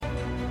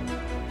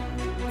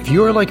If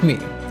you are like me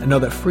and know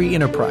that free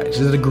enterprise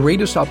is the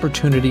greatest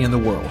opportunity in the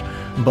world,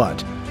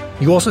 but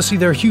you also see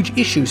there are huge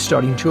issues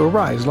starting to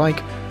arise, like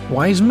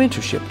why is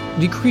mentorship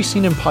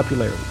decreasing in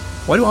popularity?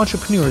 Why do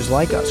entrepreneurs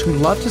like us who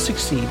love to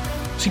succeed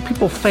see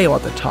people fail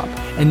at the top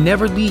and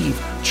never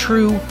leave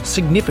true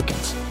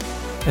significance?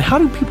 And how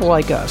do people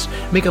like us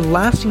make a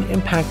lasting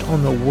impact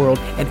on the world?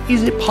 And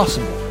is it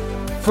possible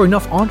for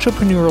enough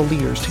entrepreneurial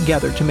leaders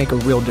together to make a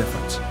real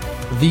difference?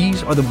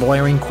 These are the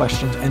blaring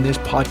questions, and this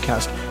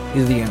podcast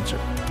is the answer.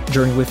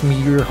 Journey with me,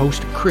 your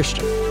host,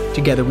 Christian.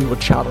 Together we will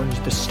challenge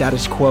the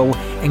status quo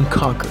and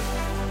conquer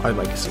our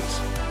legacies.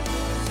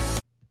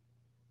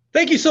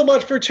 Thank you so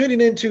much for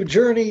tuning in to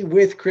Journey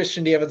with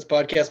Christian D. Evans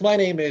podcast. My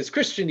name is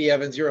Christian D.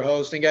 Evans, your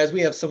host. And guys,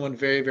 we have someone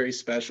very, very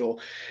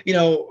special. You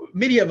know,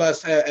 many of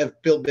us have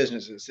built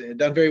businesses and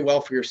done very well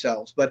for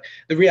yourselves. But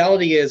the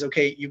reality is,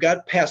 okay, you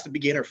got past the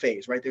beginner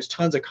phase, right? There's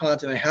tons of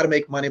content on how to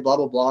make money, blah,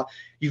 blah, blah.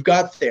 You've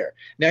got there.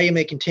 Now you're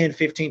making 10,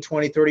 15,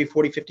 20, 30,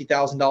 40,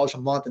 $50,000 a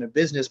month in a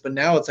business. But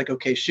now it's like,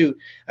 okay, shoot,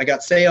 I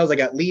got sales, I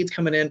got leads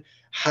coming in.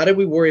 How do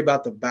we worry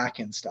about the back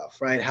end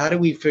stuff, right? How do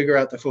we figure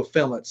out the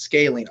fulfillment,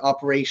 scaling,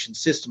 operations,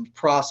 systems,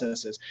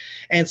 processes?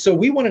 And so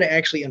we wanted to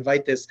actually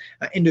invite this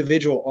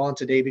individual on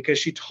today because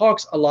she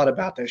talks a lot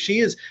about that. She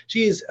is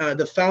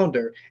the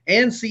founder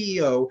and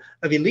CEO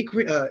of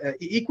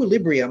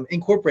Equilibrium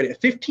Incorporated, a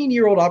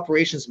 15-year-old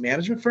operations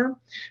management firm.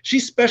 She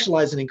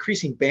specializes in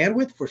increasing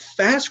bandwidth for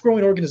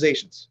fast-growing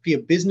organizations via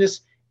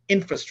business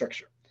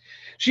infrastructure.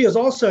 She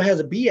also has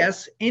a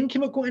BS in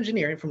chemical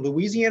engineering from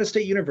Louisiana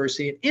State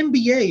University, an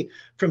MBA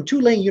from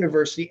Tulane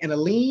University, and a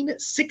Lean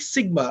Six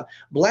Sigma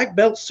Black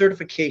Belt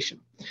certification.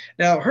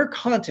 Now, her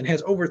content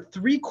has over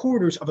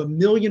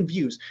 750,000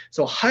 views,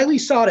 so highly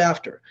sought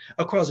after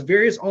across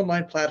various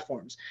online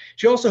platforms.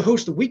 She also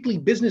hosts the weekly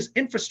Business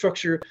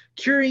Infrastructure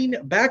Curing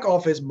Back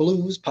Office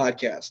Blues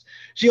podcast.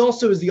 She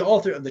also is the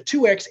author of the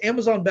 2X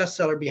Amazon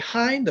bestseller,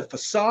 Behind the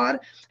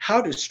Facade,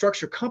 How to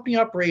Structure Company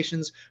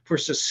Operations for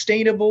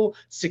Sustainable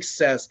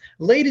Success.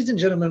 Ladies and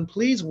gentlemen,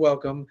 please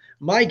welcome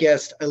my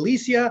guest,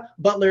 Alicia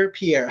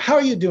Butler-Pierre. How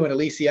are you doing,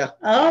 Alicia?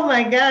 Oh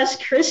my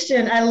gosh,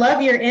 Christian, I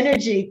love your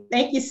energy.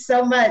 Thank you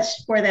so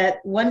much for that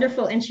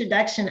wonderful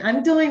introduction.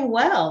 I'm doing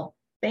well.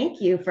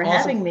 Thank you for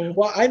having me.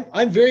 Well,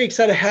 I'm very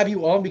excited to have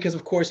you on because,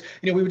 of course,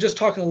 we were just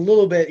talking a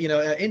little bit,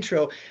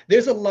 intro.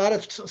 There's a lot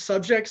of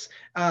subjects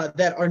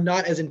that are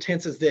not as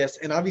intense as this.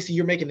 And obviously,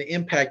 you're making the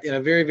impact in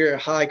a very, very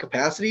high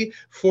capacity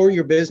for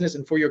your business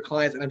and for your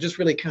clients. And I'm just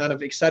really kind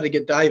of excited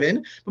to dive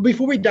in. But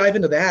before we dive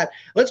into that,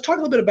 let's talk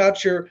a little bit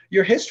about your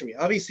history.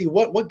 Obviously,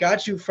 what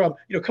got you from,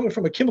 coming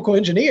from a chemical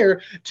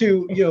engineer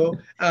to,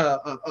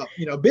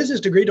 a business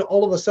degree to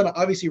all of a sudden,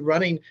 obviously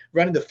running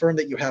the firm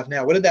that you have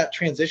now. What did that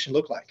transition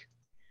look like?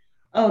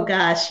 Oh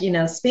gosh,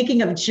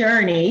 speaking of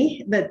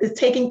journey,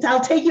 I'll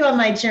take you on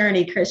my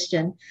journey,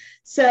 Christian.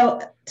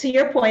 So to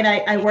your point,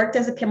 I worked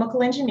as a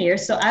chemical engineer.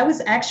 So I was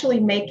actually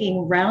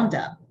making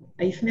Roundup.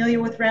 Are you familiar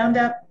with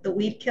Roundup, the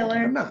weed killer?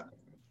 I'm not.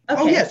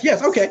 Okay. Oh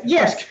yes, okay.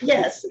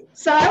 Yes.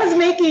 So I was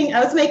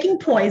making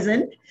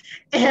poison.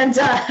 And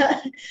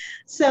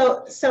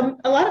so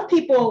a lot of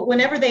people,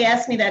 whenever they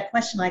ask me that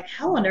question, like,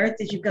 how on earth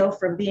did you go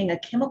from being a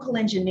chemical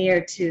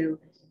engineer to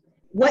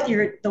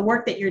the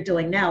work that you're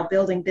doing now,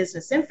 building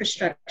business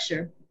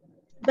infrastructure?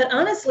 But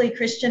honestly,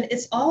 Christian,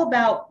 it's all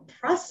about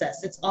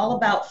process. It's all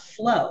about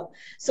flow.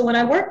 So when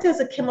I worked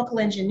as a chemical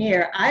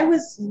engineer, I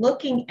was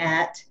looking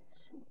at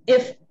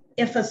if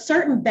a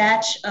certain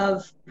batch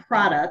of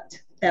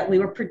product that we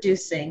were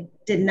producing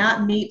did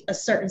not meet a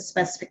certain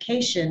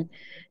specification,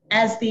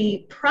 as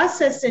the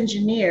process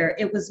engineer,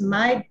 it was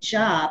my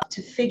job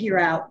to figure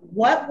out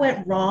what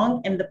went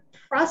wrong in the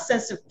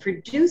process of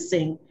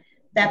producing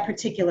that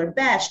particular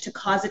batch to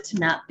cause it to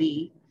not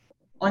be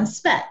on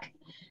spec.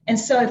 And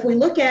so if we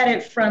look at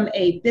it from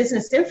a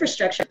business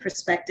infrastructure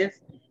perspective,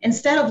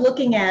 instead of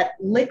looking at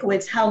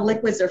liquids, how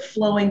liquids are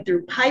flowing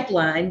through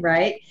pipeline,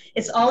 right?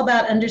 It's all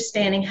about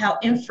understanding how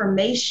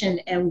information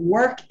and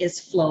work is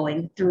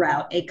flowing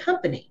throughout a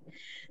company.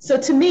 So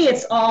to me,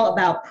 it's all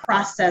about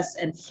process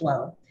and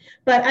flow.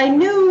 But I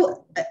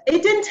knew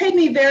it didn't take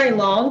me very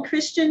long,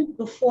 Christian,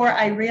 before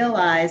I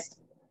realized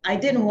I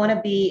didn't want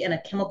to be in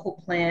a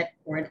chemical plant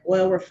or an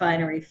oil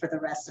refinery for the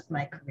rest of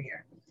my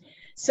career.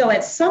 So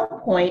at some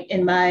point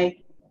in my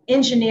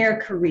engineer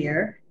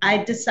career, I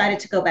decided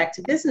to go back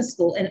to business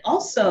school. And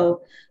also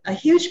a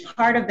huge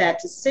part of that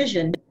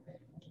decision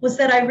was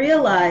that I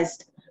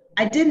realized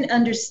I didn't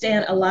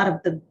understand a lot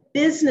of the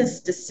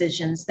business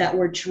decisions that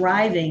were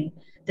driving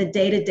the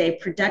day-to-day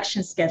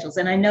production schedules.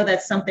 And I know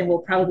that's something we'll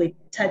probably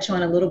touch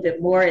on a little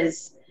bit more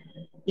is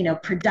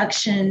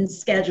production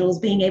schedules,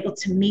 being able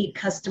to meet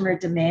customer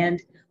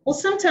demand. Well,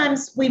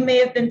 sometimes we may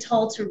have been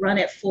told to run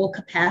at full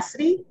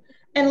capacity,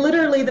 and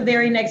literally the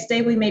very next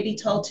day we may be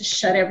told to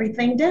shut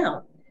everything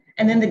down.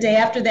 And then the day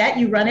after that,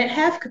 you run at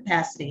half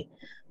capacity.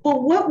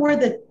 But what were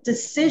the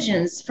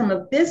decisions from a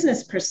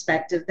business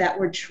perspective that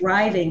were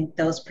driving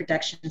those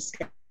production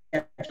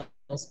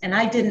schedules? And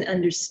I didn't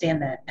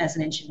understand that as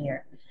an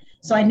engineer.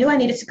 So I knew I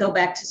needed to go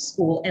back to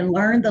school and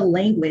learn the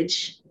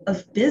language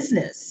of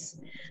business.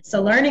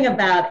 So learning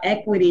about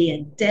equity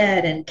and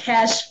debt and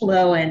cash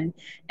flow and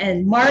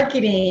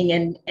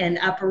marketing and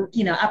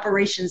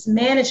operations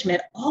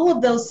management, all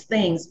of those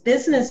things,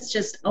 business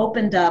just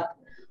opened up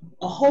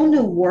a whole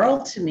new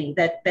world to me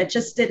that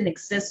just didn't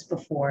exist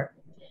before.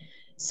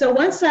 So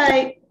once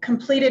I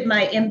completed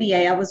my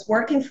MBA, I was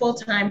working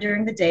full-time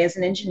during the day as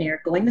an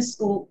engineer, going to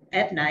school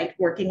at night,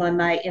 working on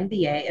my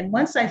MBA. And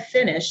once I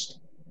finished,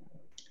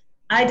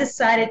 I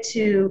decided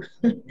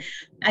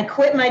I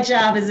quit my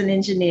job as an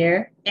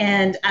engineer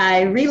and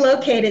I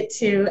relocated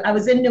I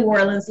was in New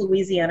Orleans,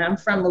 Louisiana. I'm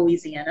from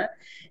Louisiana.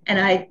 And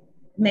I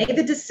made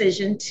the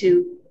decision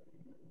to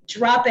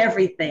drop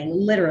everything,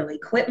 literally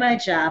quit my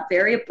job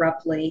very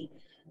abruptly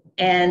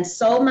and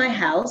sold my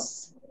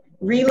house,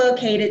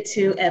 relocated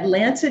to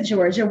Atlanta,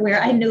 Georgia,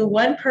 where I knew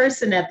one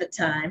person at the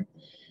time.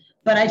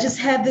 But I just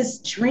had this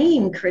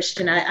dream,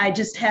 Christian. I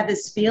just had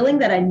this feeling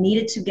that I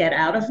needed to get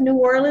out of New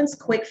Orleans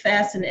quick,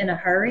 fast, and in a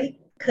hurry.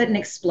 Couldn't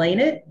explain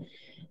it.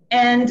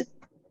 And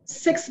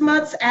 6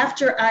 months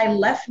after I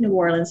left New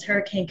Orleans,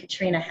 Hurricane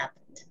Katrina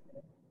happened.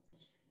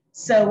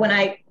 So when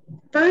I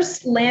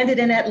first landed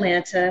in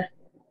Atlanta,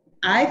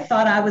 I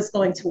thought I was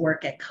going to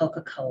work at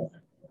Coca-Cola.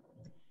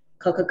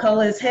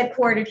 Coca-Cola is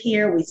headquartered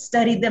here. We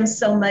studied them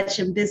so much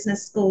in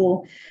business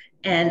school,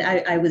 and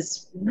I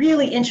was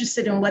really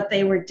interested in what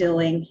they were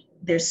doing.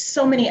 There's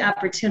so many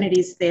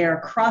opportunities there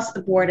across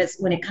the board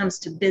when it comes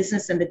to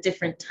business and the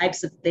different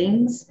types of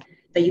things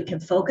that you can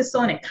focus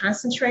on and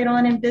concentrate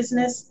on in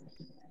business.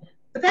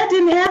 But that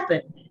didn't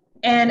happen.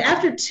 And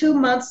after 2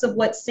 months of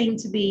what seemed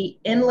to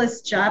be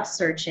endless job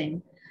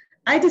searching,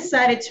 I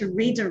decided to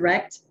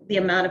redirect the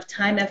amount of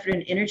time, effort,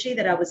 and energy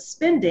that I was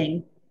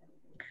spending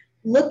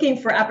looking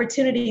for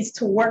opportunities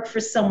to work for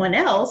someone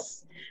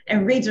else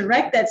and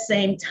redirect that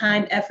same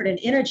time, effort, and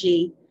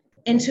energy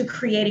into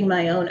creating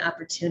my own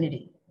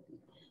opportunity.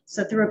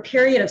 So through a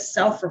period of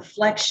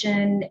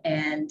self-reflection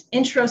and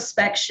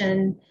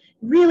introspection,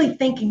 really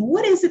thinking,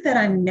 what is it that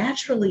I'm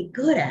naturally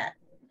good at?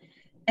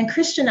 And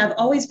Christian, I've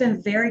always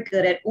been very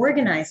good at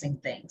organizing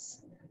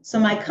things. So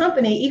my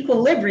company,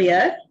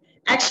 Equilibria,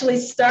 actually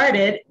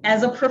started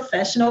as a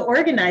professional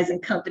organizing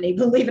company,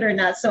 believe it or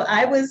not. So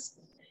I was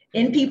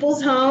in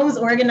people's homes,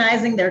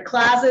 organizing their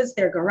closets,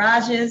 their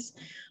garages.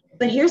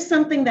 But here's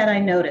something that I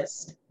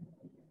noticed.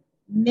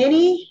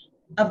 Many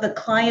of the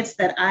clients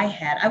that I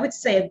had, I would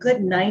say a good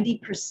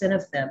 90%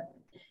 of them,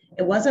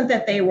 it wasn't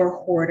that they were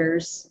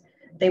hoarders,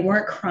 they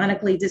weren't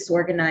chronically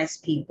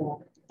disorganized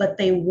people, but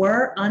they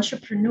were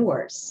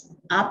entrepreneurs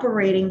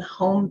operating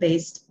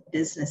home-based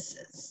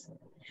businesses.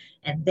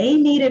 And they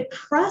needed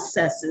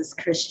processes,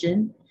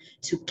 Christian,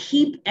 to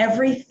keep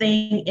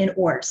everything in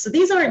order. So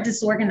these aren't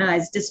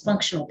disorganized,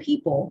 dysfunctional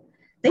people.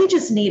 They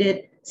just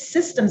needed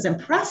systems and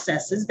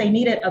processes. They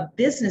needed a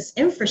business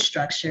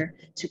infrastructure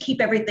to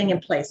keep everything in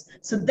place.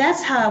 So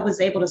that's how I was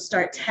able to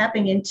start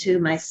tapping into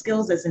my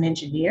skills as an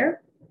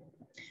engineer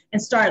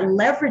and start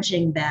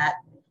leveraging that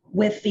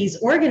with these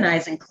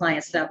organizing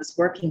clients that I was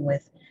working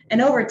with.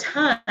 And over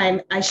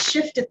time, I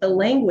shifted the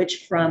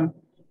language from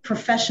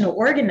professional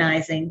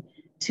organizing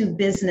to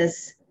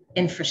business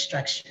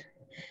infrastructure.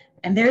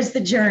 And there's the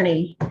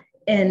journey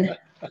in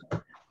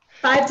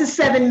 5 to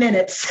 7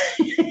 minutes.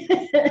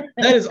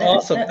 That is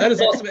awesome. That is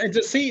awesome. And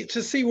to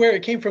see where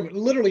it came from,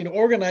 literally an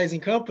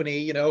organizing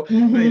company,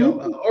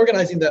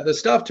 organizing the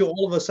stuff to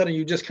all of a sudden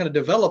you just kind of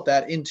develop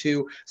that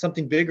into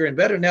something bigger and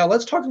better. Now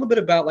let's talk a little bit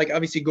about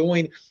obviously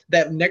going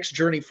that next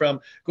journey from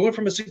going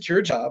from a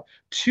secure job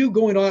to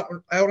going out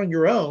on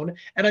your own.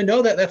 And I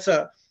know that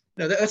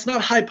that's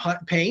not high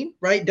pain,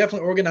 right?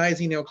 Definitely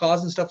organizing,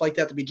 closets and stuff like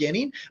that at the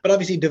beginning, but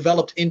obviously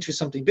developed into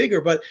something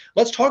bigger. But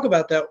let's talk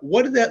about that.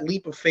 What did that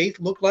leap of faith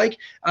look like?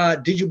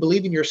 Did you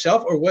believe in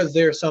yourself, or was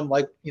there some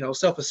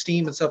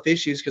self-esteem and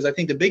self-issues? Because I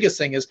think the biggest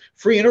thing is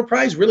free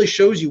enterprise really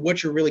shows you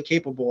what you're really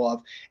capable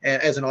of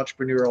as an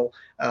entrepreneurial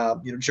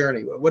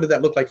journey. What did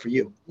that look like for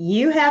you?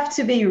 You have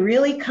to be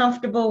really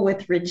comfortable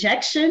with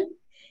rejection.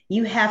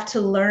 You have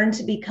to learn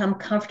to become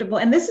comfortable.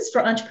 And this is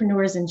for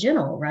entrepreneurs in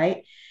general,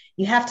 right?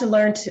 You have to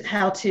learn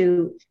how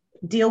to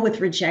deal with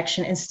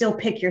rejection and still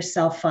pick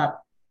yourself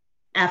up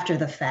after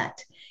the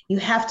fact. You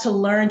have to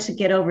learn to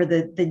get over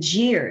the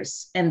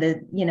jeers and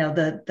the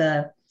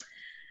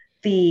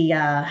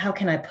how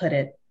can I put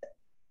it?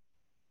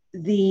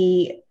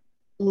 The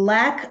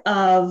lack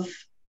of,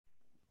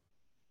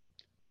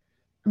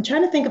 I'm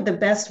trying to think of the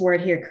best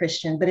word here,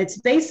 Christian, but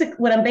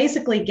what I'm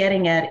basically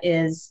getting at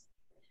is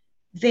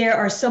there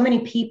are so many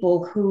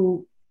people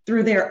who,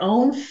 through their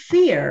own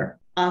fear,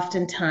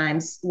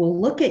 oftentimes will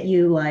look at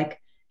you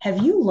like,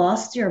 have you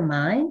lost your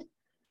mind?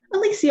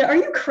 Alicia, are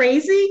you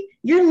crazy?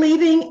 You're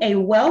leaving a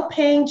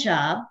well-paying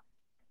job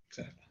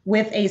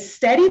with a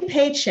steady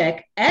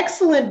paycheck,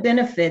 excellent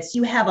benefits.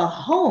 You have a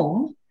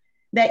home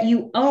that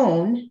you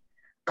own,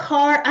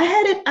 car. I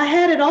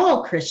had it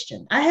all,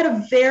 Christian. I had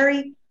a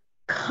very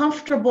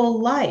comfortable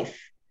life,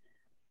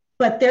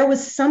 but there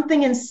was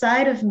something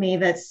inside of me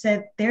that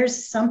said,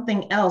 there's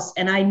something else.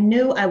 And I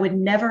knew I would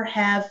never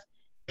have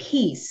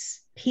peace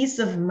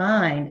of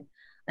mind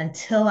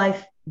until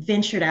I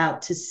ventured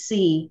out to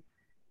see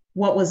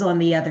what was on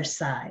the other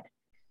side.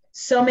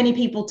 So many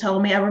people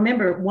told me, I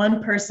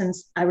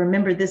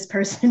remember this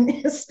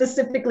person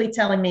specifically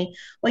telling me,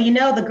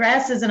 well, the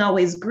grass isn't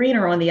always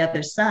greener on the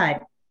other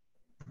side.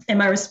 And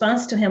my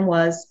response to him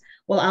was,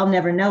 well, I'll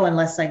never know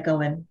unless I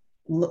go and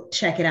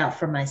check it out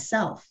for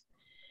myself.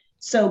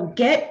 So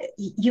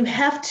you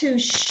have to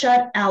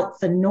shut out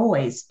the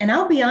noise. And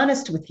I'll be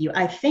honest with you,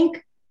 I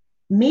think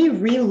me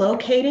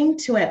relocating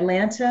to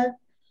Atlanta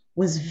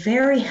was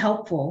very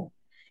helpful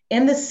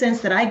in the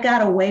sense that I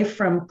got away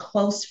from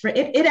close friends.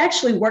 It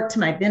actually worked to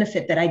my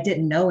benefit that I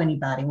didn't know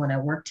anybody when I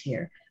worked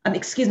here.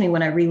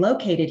 When I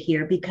relocated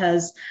here,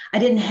 because I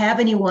didn't have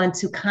anyone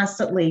to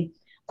constantly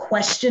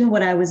question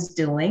what I was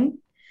doing,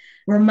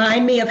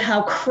 remind me of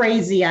how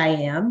crazy I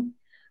am.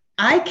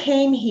 I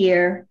came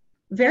here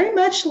very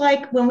much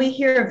like when we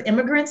hear of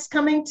immigrants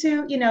going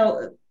to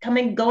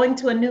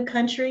a new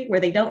country where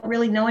they don't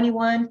really know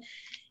anyone.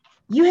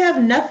 You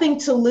have nothing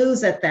to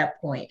lose at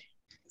that point.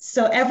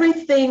 So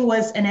everything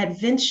was an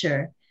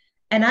adventure.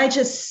 And I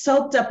just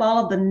soaked up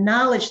all of the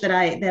knowledge that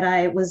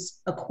I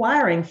was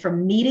acquiring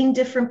from meeting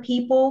different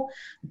people,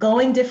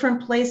 going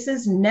different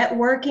places,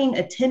 networking,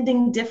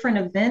 attending different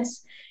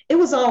events. It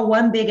was all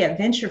one big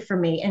adventure for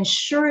me. And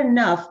sure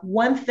enough,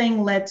 one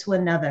thing led to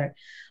another.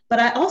 But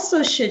I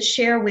also should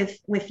share with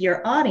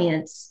your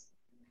audience,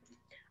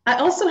 I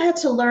also had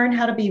to learn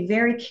how to be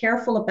very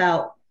careful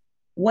about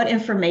what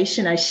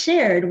information I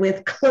shared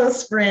with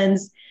close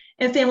friends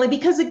and family,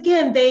 because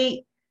again,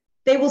 they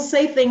will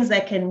say things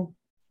that can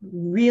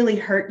really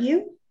hurt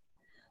you.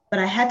 But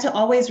I had to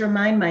always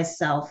remind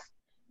myself,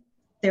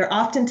 they're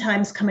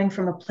oftentimes coming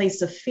from a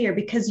place of fear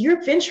because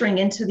you're venturing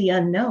into the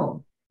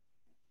unknown.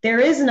 There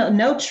is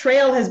no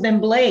trail has been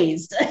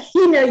blazed.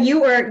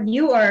 You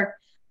are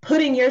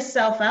putting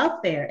yourself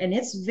out there, and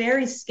it's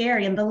very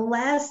scary. And the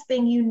last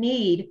thing you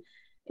need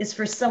is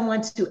for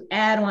someone to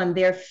add on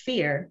their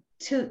fear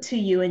to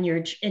you in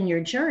your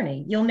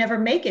journey. You'll never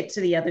make it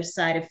to the other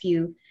side if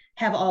you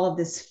have all of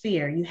this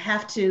fear. You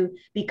have to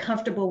be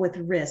comfortable with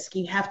risk.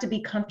 You have to be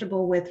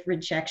comfortable with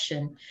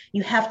rejection.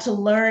 You have to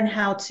learn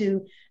how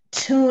to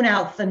tune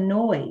out the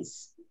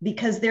noise,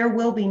 because there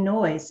will be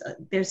noise.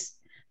 There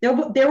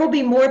will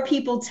be more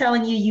people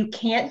telling you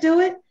can't do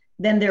it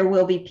than there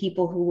will be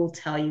people who will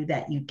tell you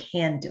that you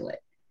can do it.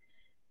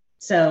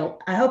 So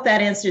I hope that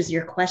answers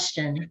your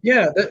question.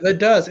 Yeah, that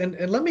does.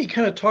 And let me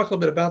kind of talk a little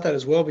bit about that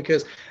as well,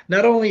 because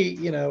not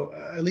only,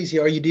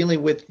 Alicia, are you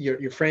dealing with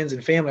your friends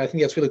and family? I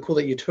think that's really cool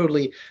that you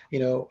totally,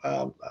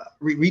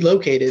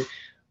 relocated,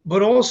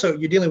 but also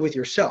you're dealing with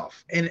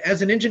yourself. And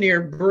as an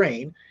engineer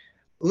brain,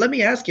 let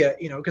me ask you,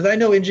 because I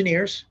know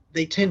engineers,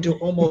 they tend to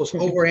almost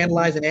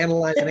overanalyze and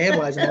analyze,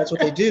 and that's what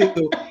they do.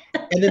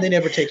 And then they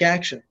never take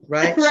action,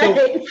 right?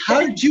 So how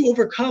did you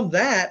overcome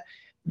that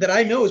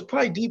I know is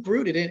probably deep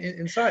rooted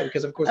inside,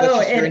 because of course that's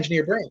just your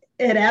engineer brain.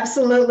 It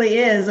absolutely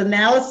is.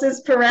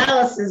 Analysis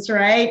paralysis,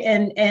 right?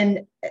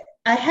 And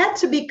I had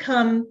to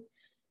become,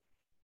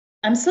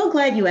 I'm so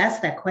glad you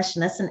asked that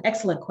question. That's an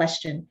excellent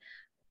question.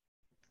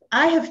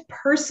 I have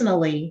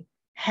personally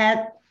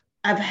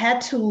I've had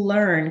to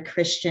learn,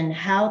 Christian,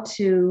 how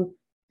to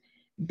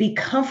be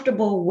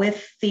comfortable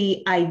with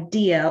the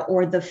idea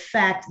or the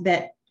fact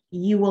that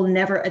you will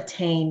never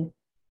attain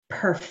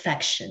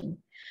perfection.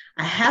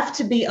 I have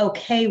to be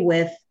okay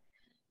with,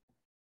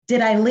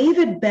 did I leave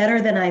it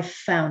better than I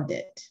found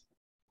it?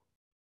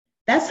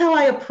 That's how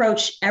I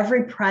approach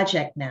every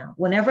project now,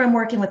 whenever I'm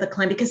working with a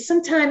client, because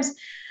sometimes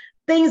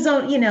things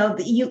don't,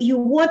 you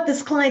want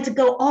this client to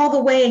go all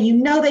the way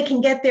and they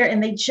can get there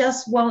and they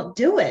just won't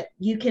do it.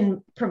 You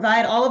can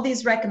provide all of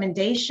these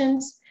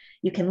recommendations.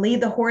 You can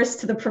lead the horse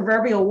to the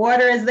proverbial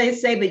water, as they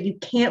say, but you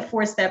can't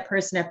force that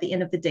person at the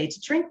end of the day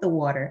to drink the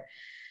water.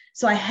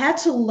 So I had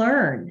to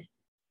learn,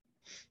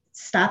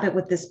 stop it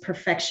with this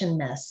perfection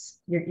mess.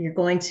 You're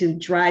going to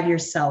drive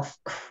yourself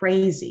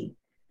crazy.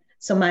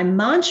 So my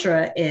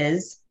mantra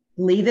is,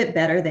 leave it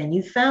better than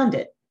you found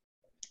it.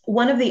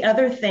 One of the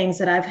other things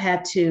that I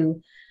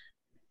still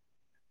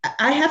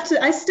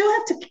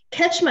have to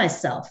catch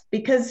myself,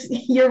 because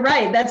you're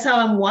right. That's how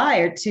I'm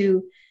wired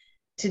to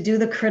do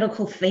the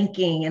critical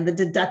thinking and the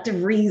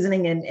deductive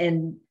reasoning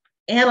and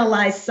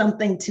analyze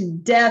something to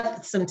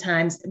death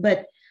sometimes.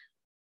 But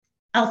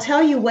I'll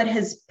tell you what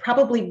has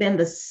probably been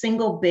the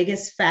single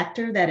biggest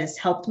factor that has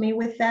helped me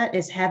with that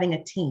is having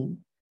a team.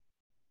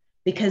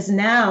 Because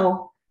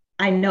now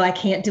I know I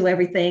can't do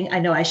everything. I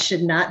know I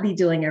should not be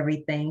doing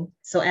everything.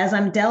 So as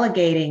I'm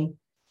delegating,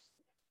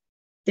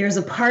 there's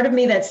a part of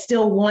me that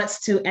still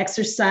wants to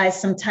exercise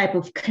some type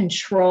of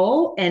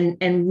control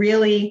and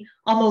really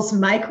almost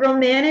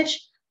micromanage,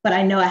 but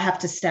I know I have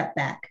to step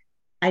back.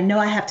 I know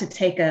I have to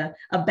take a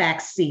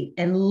back seat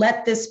and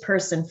let this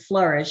person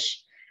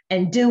flourish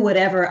and do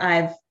whatever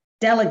I've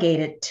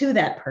delegated to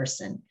that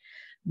person.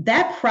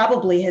 That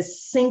probably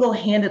has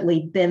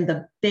single-handedly been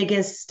the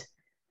biggest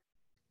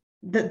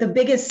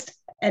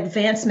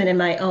advancement in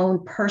my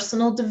own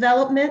personal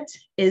development,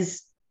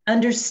 is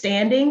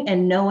understanding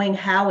and knowing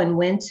how and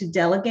when to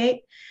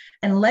delegate,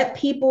 and let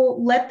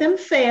them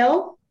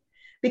fail,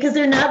 because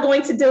they're not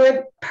going to do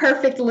it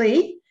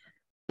perfectly,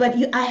 But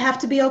I have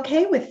to be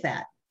okay with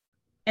that.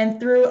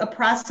 And through a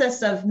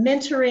process of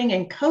mentoring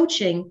and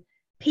coaching,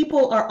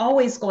 people are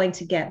always going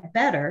to get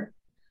better,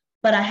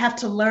 but I have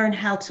to learn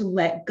how to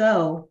let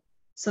go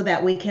so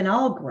that we can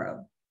all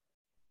grow.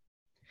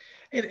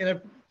 And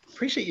I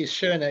appreciate you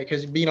sharing that,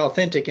 because being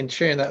authentic and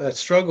sharing that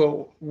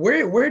struggle,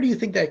 where do you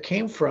think that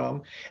came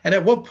from? And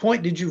at what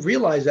point did you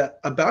realize that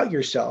about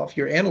yourself?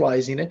 You're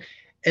analyzing it.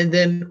 And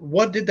then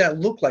what did that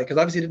look like? Because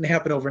obviously it didn't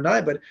happen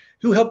overnight, but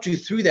who helped you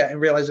through that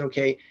and realizing,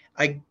 okay,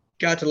 I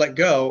got to let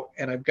go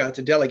and I've got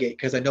to delegate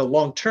because I know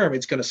long term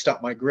it's going to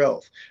stop my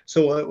growth.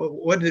 So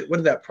what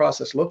did that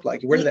process look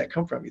like? Where did that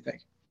come from, you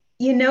think?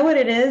 You know what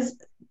it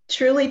is?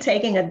 Truly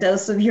taking a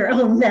dose of your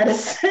own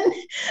medicine.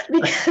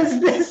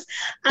 Because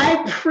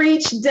I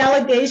preach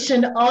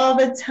delegation all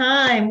the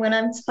time when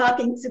I'm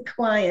talking to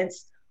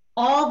clients,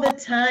 all the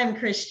time,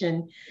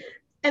 Christian.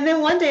 And then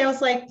one day I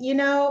was like, you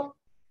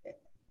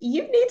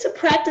need to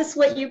practice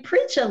what you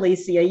preach,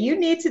 Alicia. You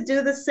need to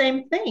do the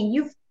same thing.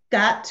 You've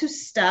got to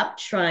stop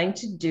trying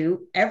to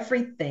do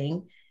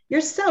everything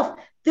yourself.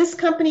 This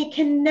company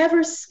can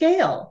never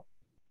scale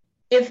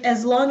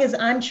as long as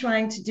I'm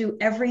trying to do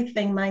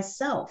everything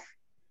myself.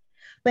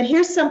 But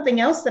here's something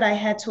else that I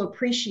had to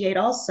appreciate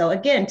also.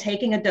 Again,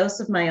 taking a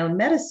dose of my own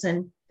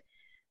medicine,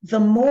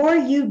 the more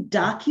you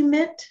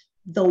document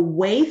the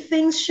way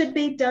things should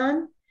be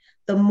done,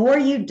 the more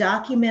you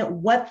document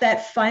what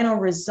that final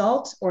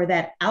result or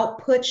that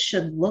output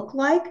should look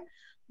like,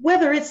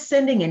 whether it's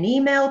sending an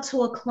email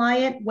to a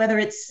client, whether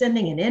it's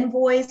sending an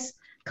invoice,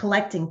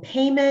 collecting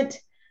payment,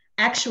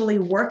 actually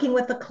working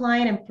with the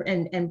client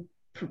and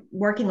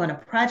working on a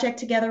project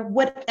together,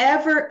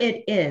 whatever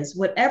it is,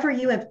 whatever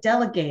you have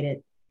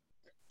delegated,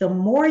 the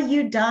more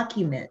you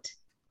document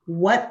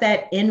what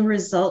that end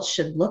result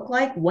should look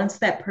like once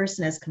that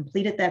person has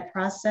completed that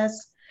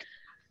process,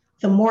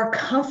 the more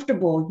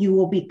comfortable you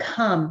will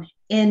become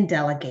in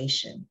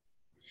delegation.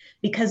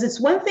 Because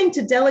it's one thing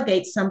to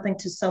delegate something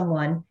to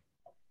someone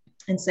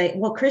and say,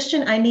 well,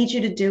 Christian, I need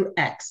you to do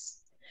X.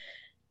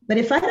 But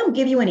if I don't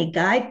give you any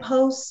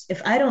guideposts,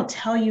 if I don't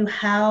tell you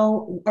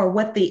how or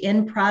what the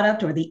end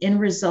product or the end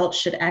result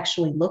should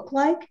actually look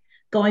like,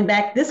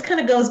 this kind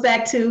of goes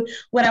back to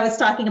what I was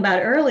talking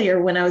about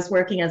earlier when I was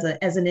working as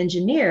an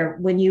engineer.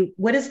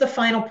 What is the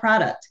final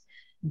product?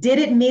 Did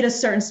it meet a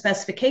certain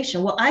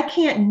specification? Well, I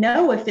can't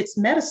know if it's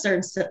met a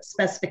certain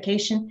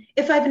specification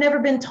if I've never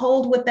been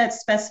told what that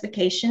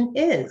specification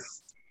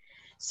is.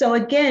 So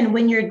again,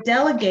 when you're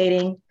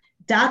delegating,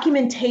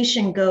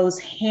 documentation goes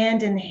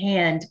hand in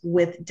hand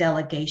with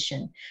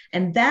delegation.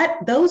 And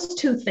those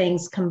two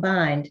things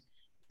combined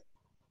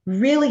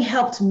really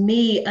helped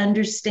me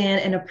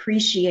understand and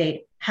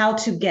appreciate how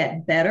to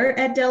get better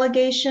at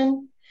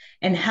delegation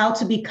and how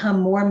to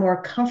become more and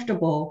more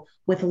comfortable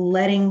with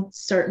letting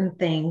certain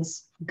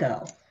things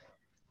go.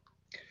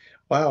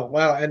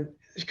 Wow. And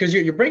because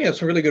you're bringing up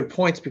some really good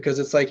points, because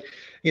it's like,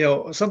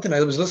 something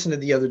I was listening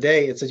to the other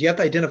day, it says you have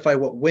to identify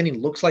what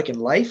winning looks like in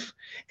life.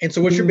 And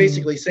so what you're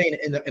basically saying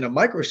in a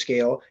micro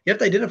scale, you have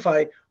to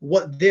identify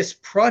what this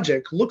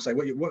project looks like,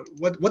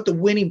 what the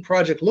winning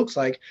project looks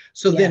like.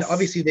 So then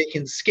obviously they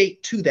can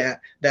skate to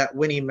that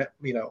winning,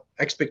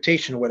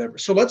 expectation or whatever.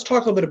 So let's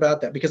talk a little bit about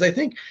that, because I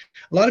think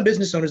a lot of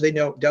business owners, they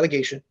know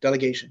delegation.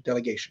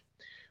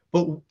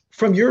 But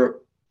from your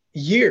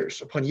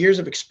years upon years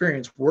of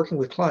experience working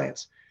with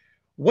clients,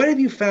 what have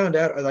you found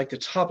out are like the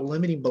top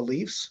limiting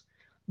beliefs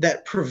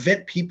that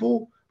prevent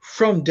people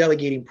from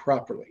delegating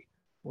properly?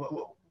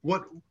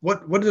 What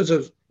do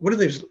those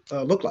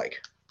look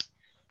like?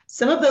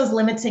 Some of those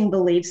limiting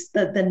beliefs,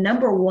 the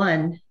number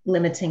one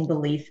limiting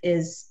belief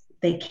is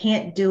they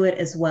can't do it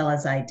as well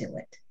as I do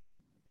it.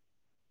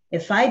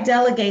 If I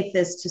delegate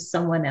this to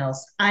someone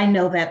else, I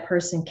know that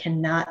person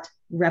cannot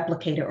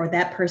replicate it, or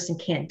that person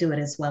can't do it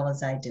as well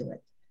as I do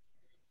it.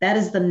 That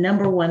is the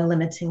number one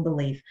limiting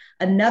belief.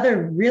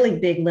 Another really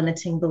big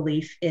limiting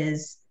belief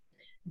is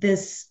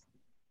this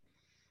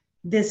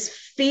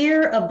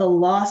fear of the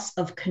loss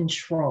of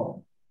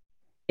control.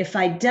 If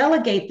I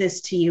delegate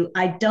this to you,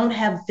 I don't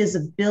have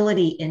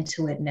visibility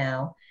into it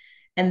now.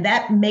 And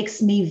that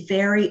makes me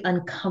very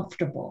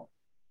uncomfortable.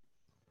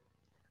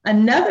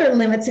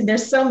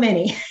 There's so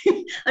many.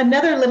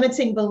 Another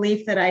limiting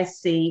belief that I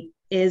see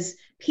is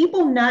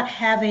people not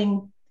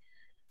having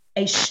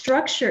a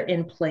structure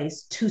in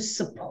place to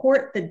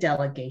support the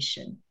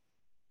delegation.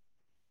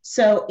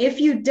 So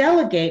if you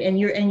delegate and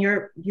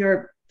you're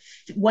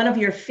one of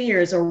your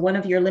fears or one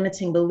of your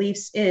limiting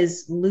beliefs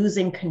is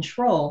losing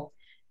control,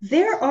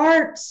 there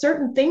are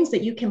certain things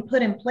that you can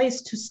put in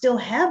place to still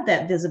have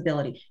that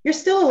visibility. You're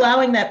still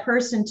allowing that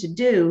person to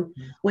do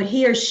what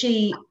he or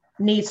she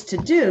needs to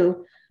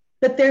do,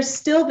 but there's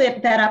still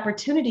that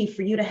opportunity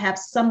for you to have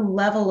some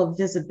level of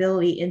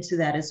visibility into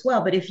that as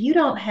well. But if you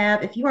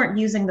aren't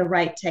using the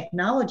right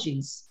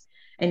technologies,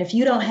 and if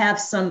you don't have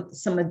some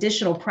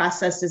additional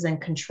processes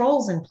and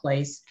controls in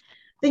place,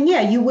 then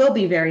you will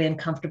be very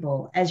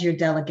uncomfortable as you're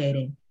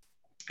delegating.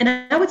 And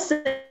I would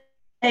say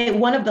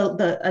one of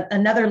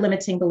another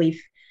limiting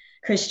belief,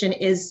 Christian,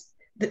 is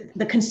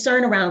the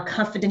concern around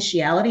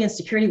confidentiality and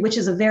security, which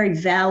is a very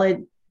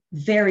valid,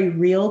 very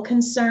real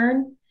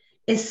concern,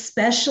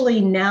 especially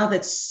now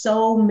that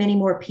so many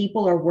more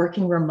people are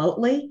working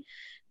remotely.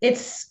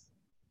 It's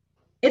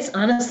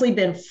honestly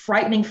been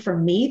frightening for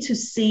me to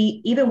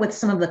see, even with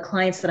some of the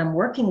clients that I'm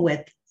working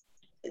with,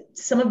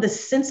 some of the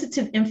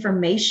sensitive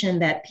information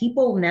that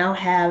people now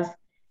have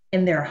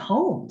in their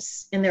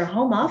homes, in their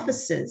home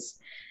offices.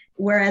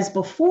 Whereas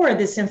before,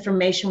 this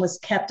information was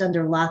kept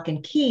under lock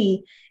and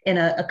key in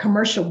a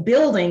commercial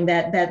building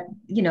that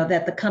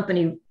the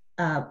company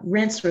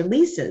rents or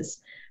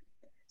leases.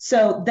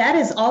 So that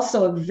is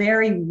also a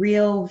very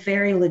real,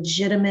 very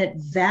legitimate,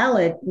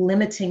 valid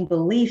limiting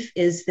belief,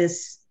 is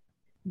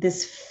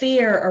this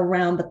fear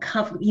around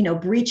the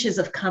breaches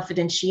of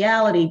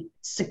confidentiality,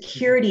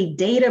 security,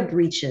 data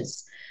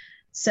breaches.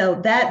 So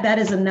that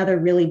is another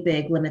really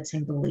big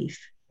limiting belief.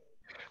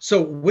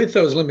 So with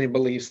those limiting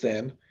beliefs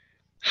then,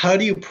 how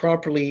do you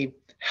properly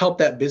help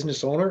that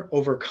business owner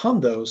overcome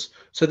those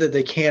so that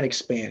they can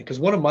expand? Because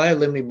one of my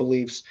limiting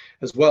beliefs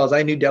as well is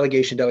I knew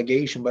delegation,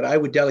 but I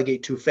would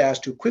delegate too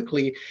fast, too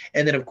quickly.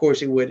 And then of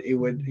course it would,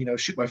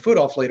 shoot my foot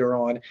off later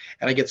on.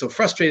 And I get so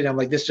frustrated. I'm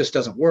like, this just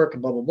doesn't work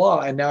and blah, blah, blah.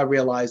 And now I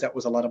realize that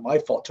was a lot of my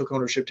fault, took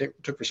ownership,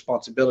 took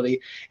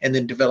responsibility, and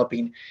then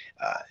developing.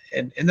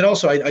 And then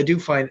also I do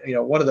find,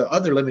 one of the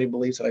other limiting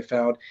beliefs that I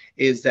found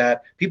is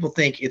that people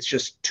think it's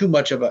just too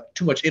much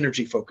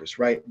energy focus,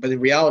 right? But in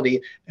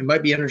reality, it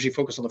might be energy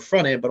focused on the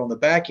front end, but on the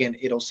back end,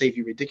 it'll save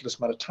you a ridiculous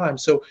amount of time.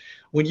 So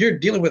when you're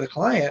dealing with a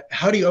client,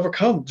 how do you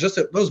overcome just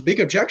those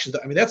big objections?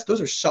 I mean, those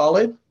are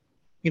solid,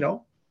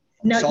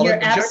 solid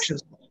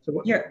objections.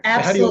 You're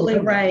absolutely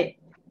right.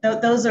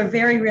 Those are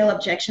very real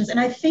objections. And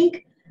I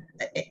think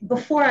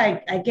before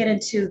I get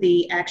into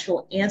the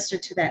actual answer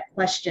to that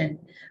question,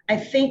 I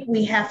think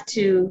we have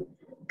to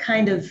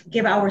kind of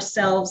give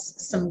ourselves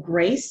some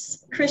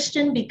grace,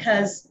 Christian,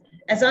 because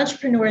as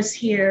entrepreneurs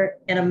here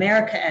in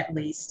America, at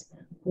least,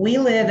 we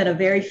live in a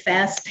very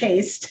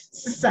fast-paced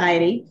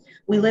society.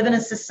 We live in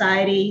a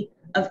society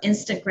of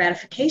instant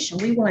gratification.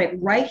 We want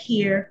it right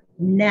here,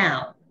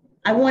 now.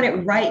 I want it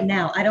right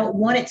now. I don't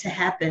want it to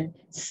happen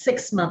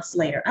 6 months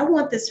later. I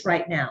want this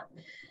right now.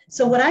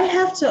 So what I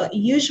have to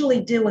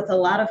usually do with a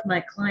lot of my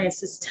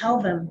clients is tell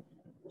them,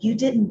 you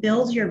didn't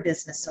build your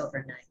business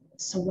overnight.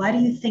 So why do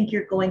you think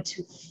you're going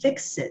to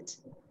fix it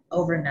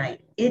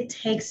overnight? It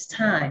takes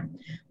time.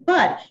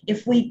 But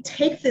if we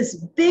take this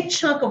big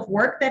chunk of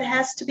work that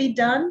has to be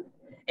done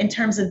in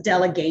terms of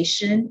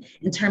delegation,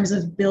 in terms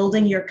of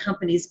building your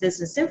company's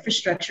business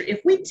infrastructure,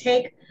 if we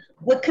take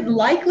what could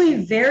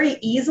likely very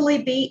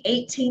easily be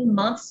 18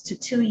 months to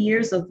 2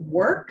 years of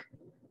work,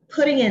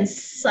 putting in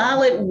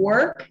solid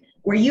work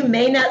where you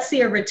may not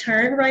see a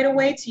return right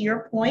away, to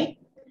your point,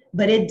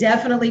 but it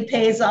definitely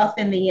pays off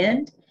in the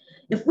end.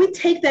 If we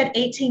take that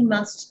 18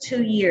 months to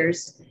 2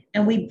 years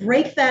and we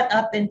break that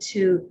up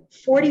into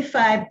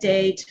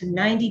 45-day to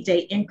 90-day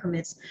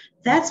increments,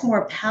 that's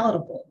more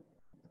palatable.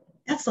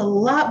 That's a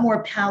lot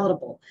more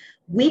palatable.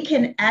 We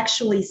can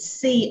actually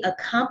see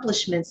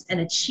accomplishments and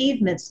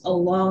achievements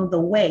along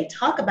the way.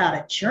 Talk about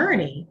a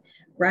journey,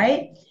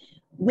 right?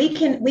 We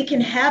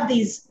can have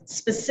these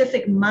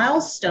specific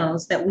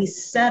milestones that we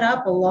set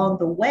up along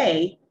the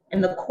way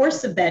in the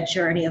course of that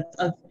journey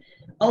of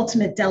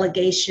ultimate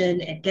delegation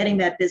and getting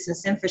that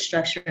business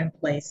infrastructure in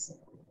place,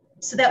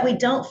 so that we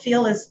don't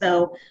feel as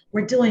though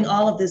we're doing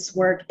all of this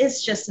work,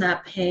 it's just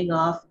not paying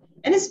off.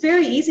 And it's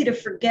very easy to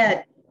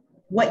forget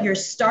what your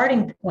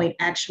starting point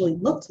actually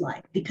looked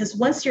like, because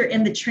once you're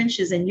in the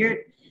trenches and you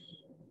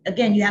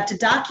have to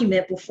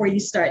document before you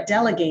start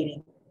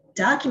delegating.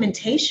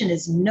 Documentation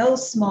is no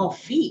small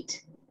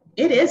feat.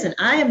 It isn't.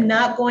 I am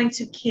not going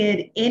to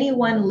kid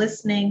anyone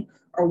listening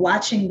or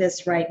watching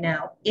this right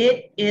now.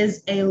 It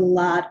is a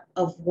lot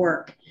of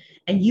work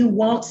and you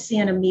won't see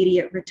an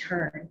immediate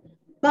return.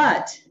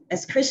 But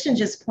as Christian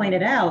just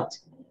pointed out,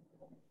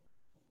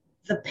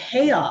 the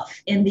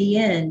payoff in the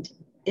end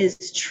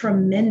is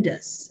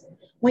tremendous.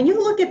 When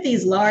you look at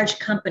these large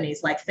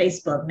companies like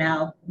Facebook,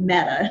 now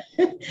Meta,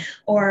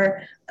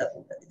 or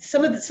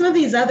some of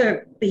these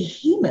other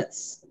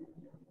behemoths,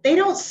 they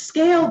don't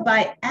scale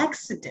by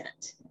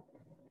accident.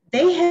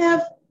 They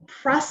have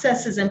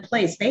processes in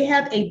place. They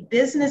have a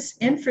business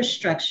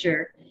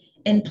infrastructure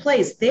in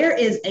place. There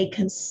is a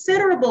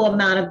considerable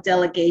amount of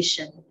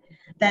delegation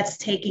that's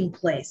taking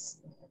place,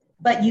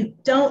 but you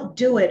don't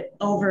do it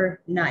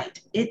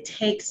overnight. It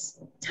takes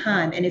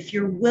time. And if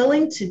you're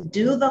willing to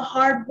do the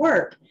hard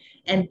work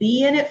and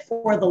be in it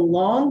for the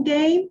long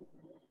game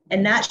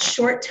and not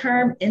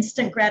short-term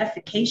instant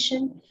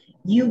gratification,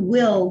 you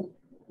will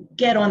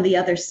get on the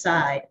other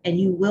side and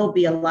you will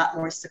be a lot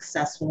more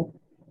successful.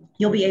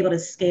 You'll be able to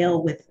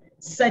scale with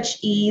such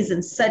ease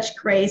and such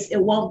grace.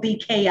 It won't be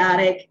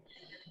chaotic.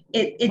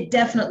 It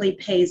definitely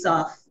pays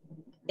off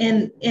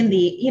in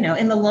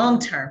the long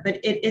term, but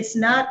it's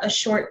not a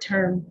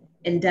short-term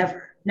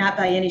endeavor, not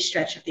by any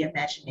stretch of the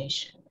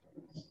imagination.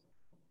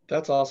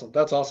 That's awesome.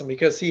 That's awesome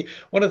because see,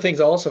 one of the things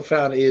I also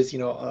found is,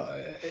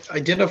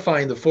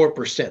 identifying the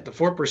 4%, the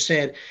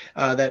 4%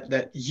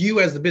 that you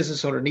as the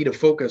business owner need to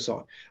focus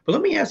on. But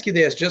let me ask you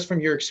this, just from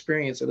your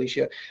experience,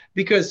 Alicia,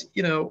 because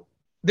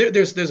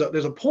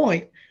there's a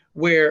point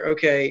where,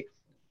 okay,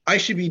 I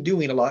should be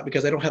doing a lot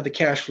because I don't have the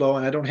cash flow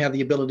and I don't have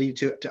the ability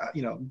to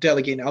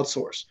delegate and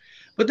outsource.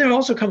 But then it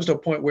also comes to a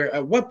point where,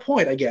 at what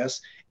point, I guess,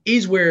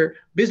 is where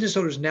business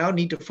owners now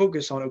need to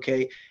focus on,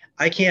 okay,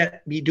 I can't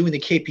be doing the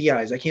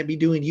KPIs. I can't be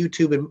doing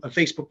YouTube and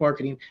Facebook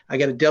marketing. I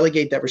got to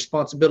delegate that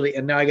responsibility.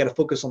 And now I got to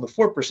focus on the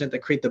 4% that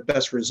create the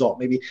best result.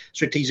 Maybe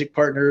strategic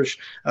partners,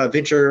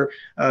 venture,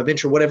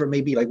 whatever it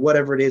may be, like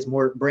whatever it is,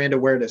 more brand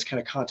awareness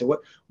kind of content.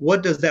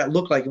 What does that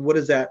look like? And what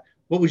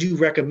would you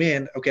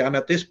recommend? Okay, I'm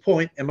at this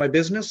point in my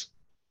business.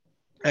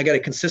 I got a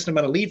consistent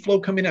amount of lead flow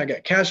coming in. I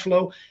got cash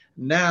flow.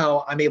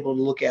 Now I'm able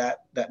to look at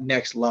that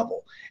next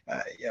level.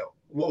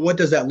 What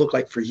does that look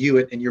like for you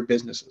and your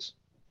businesses?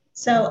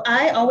 So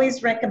I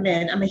always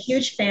recommend, I'm a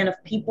huge fan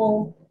of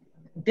people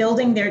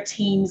building their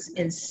teams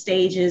in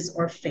stages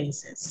or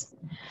phases.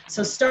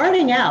 So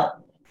starting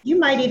out, you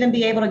might even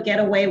be able to get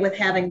away with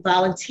having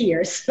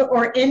volunteers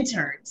or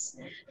interns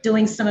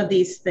doing some of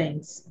these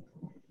things,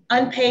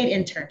 unpaid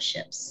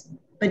internships,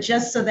 but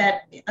just so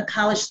that a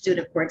college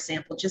student, for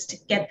example, just to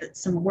get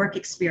some work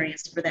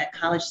experience for that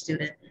college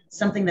student,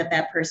 something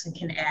that person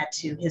can add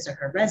to his or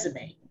her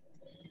resume.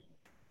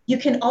 You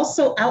can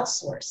also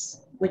outsource,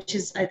 which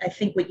is, I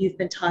think, what you've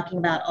been talking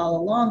about all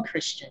along,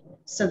 Christian.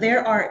 So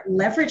there are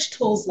leverage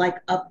tools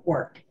like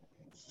Upwork,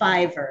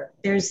 Fiverr.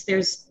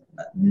 There's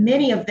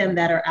many of them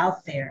that are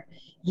out there.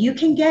 You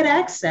can get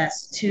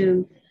access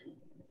to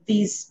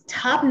these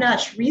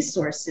top-notch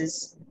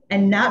resources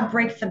and not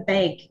break the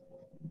bank,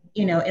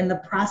 in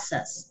the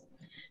process.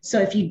 So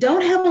if you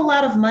don't have a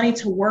lot of money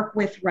to work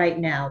with right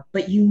now,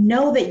 but you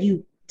know that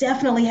you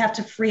definitely have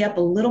to free up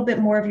a little bit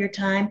more of your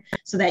time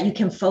so that you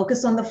can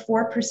focus on the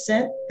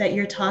 4% that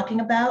you're talking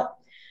about.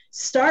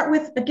 Start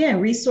with, again,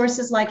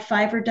 resources like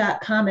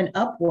Fiverr.com and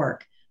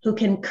Upwork, who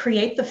can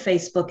create the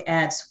Facebook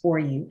ads for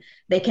you.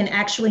 They can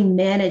actually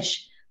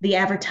manage the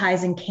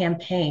advertising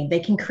campaign.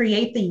 They can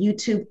create the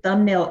YouTube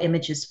thumbnail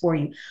images for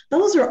you.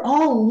 Those are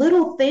all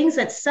little things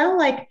that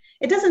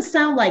it doesn't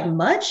sound like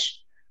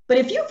much, but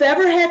if you've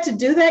ever had to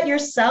do that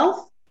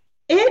yourself,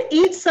 it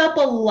eats up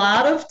a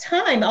lot of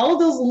time. All of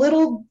those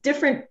little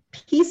different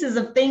pieces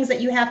of things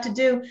that you have to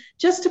do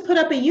just to put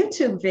up a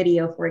YouTube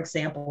video, for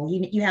example.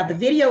 You have the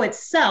video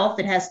itself.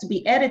 It has to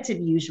be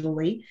edited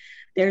usually.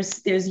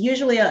 There's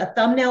usually a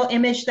thumbnail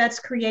image that's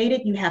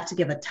created. You have to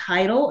give a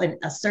title,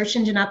 a search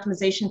engine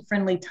optimization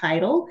friendly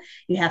title.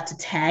 You have to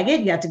tag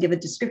it. You have to give a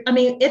description. I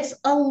mean, it's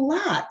a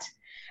lot.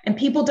 And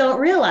people don't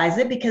realize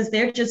it because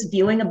they're just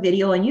viewing a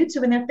video on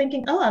YouTube and they're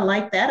thinking, oh, I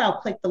like that.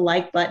 I'll click the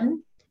like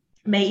button.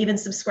 May even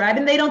subscribe,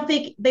 and they don't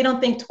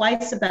think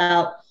twice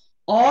about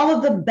all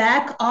of the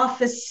back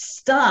office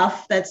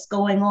stuff that's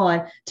going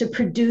on to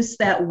produce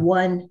that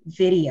one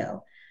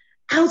video.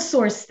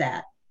 Outsource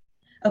that.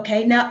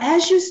 Okay, now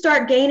as you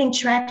start gaining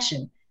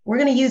traction, we're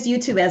going to use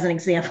YouTube as an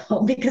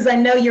example because I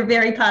know you're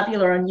very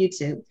popular on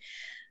YouTube.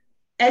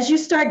 As you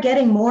start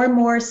getting more and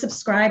more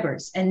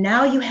subscribers, and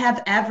now you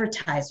have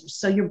advertisers,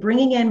 so you're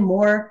bringing in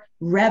more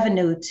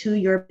revenue to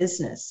your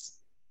business.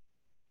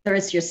 Whether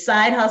it's your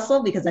side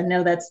hustle, because I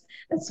know that's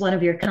one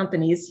of your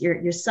companies,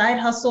 your side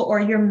hustle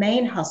or your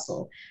main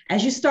hustle.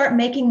 As you start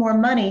making more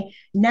money,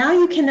 now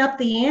you can up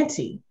the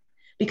ante.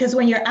 Because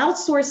when you're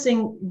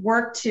outsourcing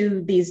work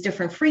to these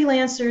different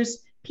freelancers,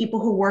 people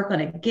who work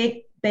on a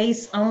gig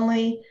base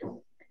only,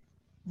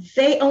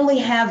 they only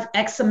have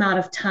X amount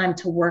of time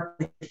to work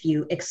with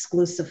you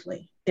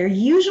exclusively. They're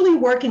usually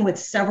working with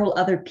several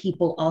other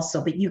people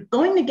also, but you're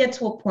going to get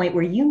to a point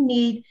where you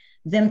need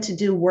them to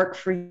do work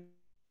for you.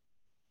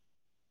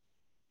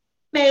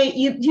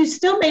 You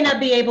still may not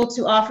be able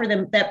to offer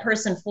that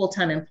person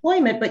full-time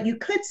employment, but you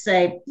could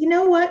say, you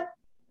know what,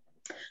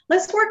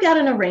 let's work out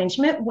an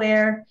arrangement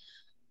where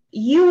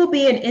you will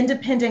be an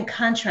independent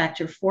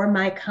contractor for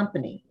my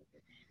company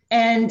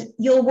and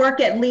you'll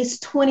work at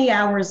least 20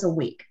 hours a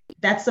week.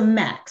 That's a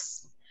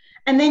max.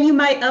 And then you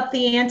might up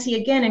the ante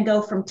again and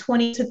go from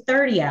 20 to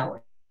 30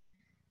 hours.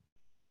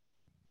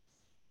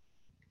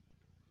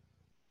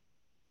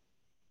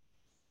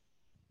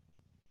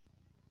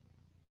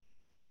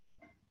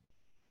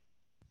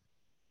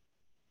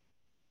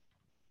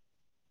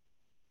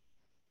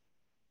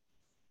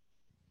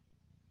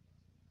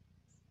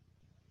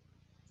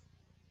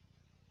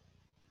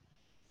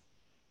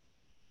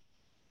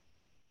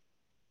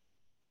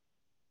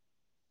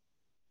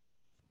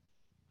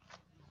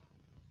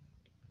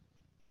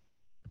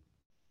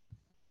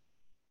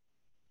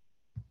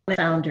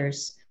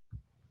 Founders.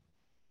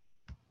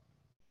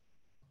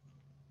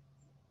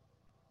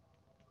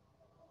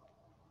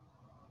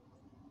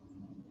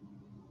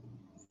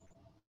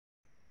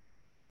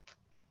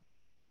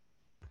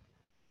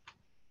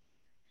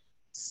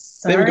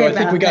 There we go. I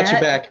think we got you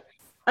back.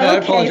 No, I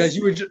Okay. apologize.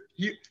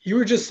 You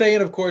were just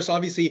saying, of course,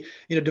 obviously,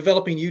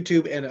 developing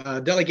YouTube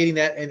and delegating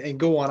that and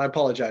go on. I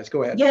apologize.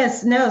 Go ahead.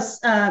 Yes, no,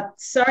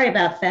 sorry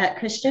about that,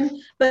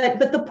 Christian.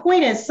 But the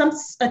point is,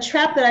 a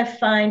trap that I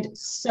find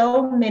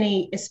so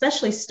many,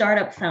 especially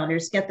startup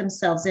founders, get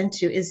themselves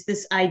into is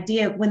this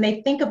idea when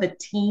they think of a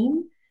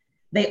team,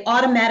 they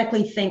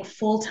automatically think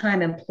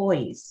full-time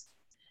employees.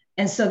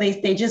 And so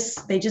they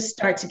just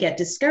start to get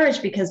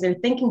discouraged because they're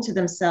thinking to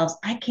themselves,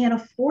 I can't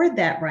afford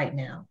that right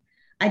now.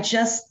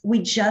 We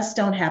just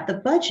don't have the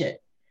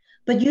budget.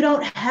 But you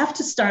don't have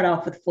to start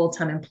off with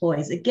full-time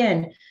employees.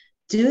 Again,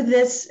 do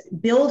this,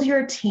 build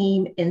your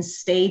team in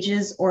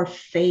stages or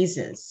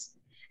phases.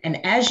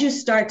 And as you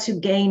start to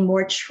gain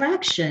more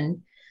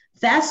traction,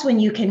 that's when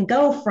you can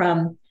go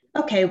from,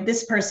 okay,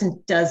 this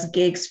person does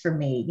gigs for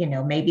me.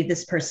 Maybe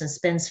this person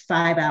spends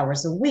 5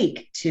 hours a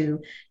week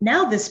to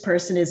now this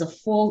person is a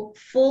full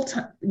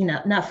time,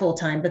 not full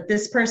time, but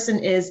this person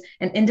is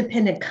an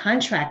independent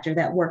contractor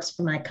that works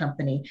for my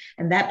company.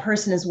 And that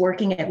person is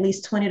working at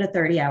least 20 to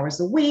 30 hours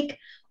a week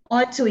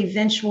on to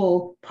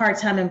eventual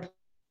part-time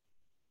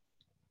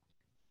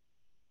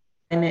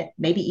employment,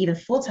 maybe even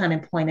full-time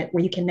employment,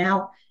 where your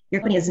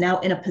company is now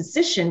in a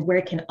position where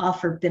it can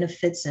offer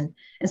benefits and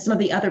some of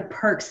the other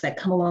perks that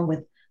come along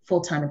with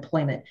full-time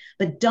employment.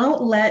 But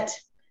don't let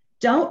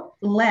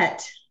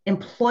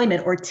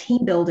employment or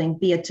team building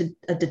be a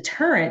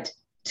deterrent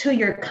to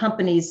your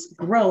company's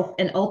growth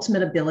and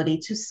ultimate ability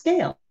to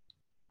scale.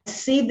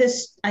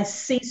 I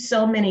see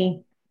so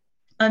many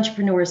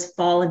entrepreneurs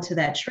fall into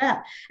that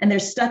trap, and they're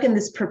stuck in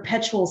this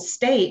perpetual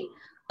state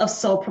of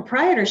sole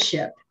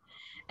proprietorship.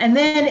 And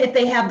then if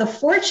they have the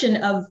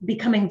fortune of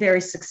becoming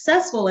very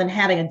successful and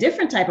having a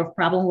different type of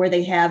problem where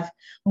they have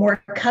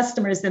more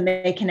customers than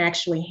they can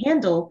actually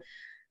handle,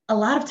 a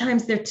lot of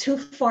times they're too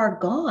far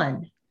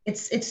gone.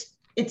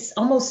 It's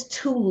almost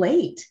too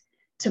late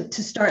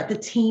to start the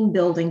team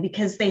building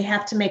because they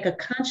have to make a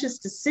conscious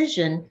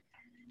decision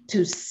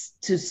to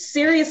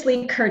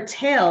seriously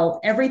curtail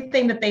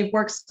everything that they've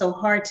worked so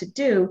hard to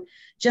do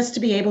just to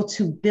be able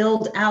to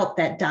build out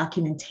that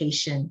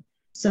documentation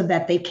so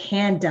that they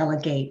can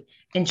delegate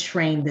and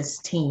train this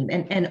team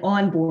and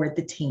onboard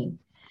the team.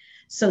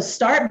 So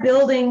start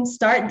building,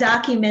 start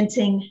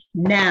documenting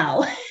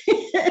now.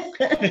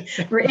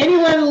 For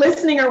anyone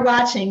listening or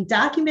watching,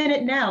 document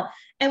it now.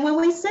 And when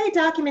we say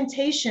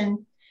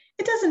documentation,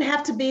 it doesn't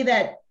have to be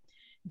that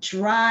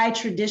dry,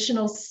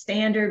 traditional,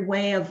 standard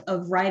way of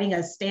writing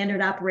a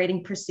standard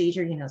operating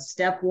procedure.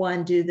 Step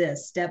 1, do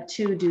this. Step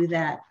 2, do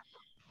that.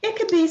 It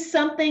could be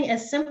something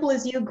as simple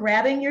as you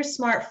grabbing your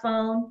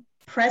smartphone,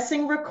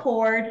 pressing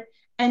record,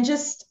 and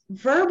just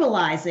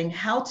verbalizing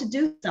how to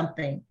do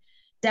something.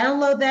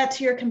 Download that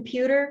to your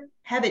computer,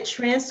 have it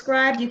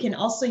transcribed. You can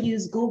also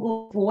use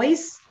Google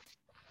Voice.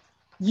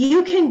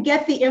 You can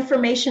get the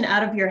information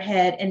out of your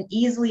head and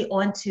easily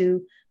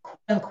onto quote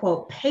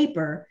unquote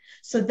paper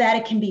so that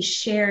it can be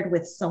shared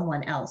with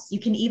someone else. You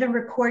can even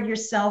record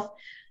yourself,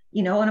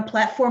 on a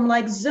platform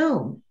like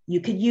Zoom.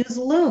 You could use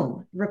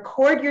Loom,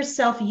 record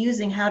yourself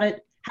using how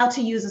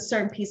to use a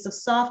certain piece of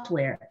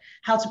software,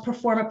 how to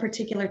perform a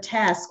particular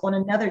task on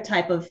another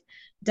type of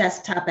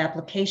desktop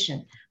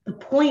application. The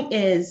point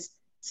is,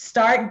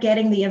 start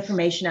getting the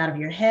information out of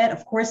your head.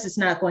 Of course, it's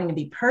not going to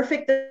be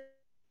perfect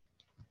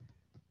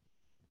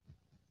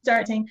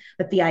starting,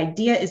 but the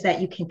idea is that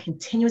you can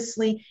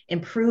continuously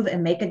improve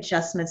and make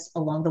adjustments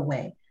along the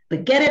way.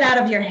 But get it out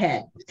of your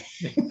head.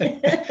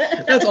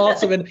 That's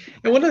awesome. And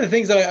one of the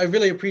things that I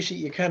really appreciate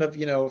you kind of,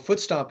 foot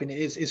stomping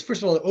is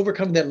first of all,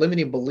 overcoming that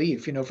limiting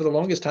belief. For the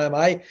longest time,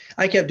 I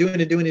kept doing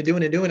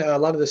a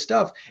lot of this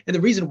stuff. And the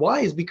reason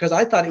why is because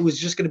I thought it was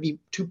just going to be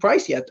too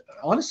pricey.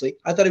 Honestly,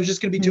 I thought it was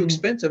just going to be too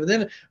expensive. And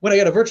then when I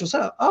got a virtual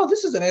setup, oh,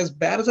 this isn't as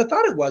bad as I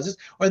thought it was.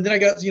 And then I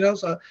got,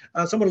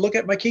 someone to look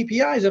at my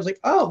KPIs. I was like,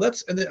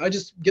 and then I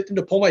just get them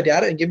to pull my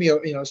data and give me a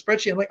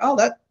spreadsheet. I'm like, oh,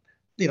 that,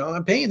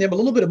 I'm paying them a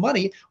little bit of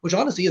money, which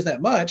honestly isn't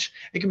that much.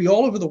 It can be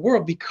all over the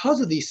world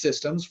because of these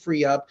systems.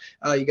 Free Up,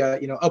 you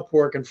got,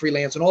 Upwork and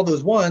Freelance and all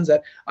those ones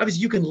that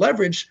obviously you can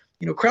leverage,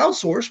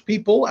 crowdsource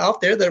people out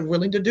there that are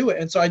willing to do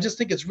it. And so I just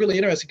think it's really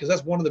interesting because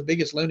that's one of the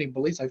biggest limiting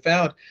beliefs I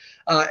found.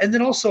 And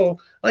then also,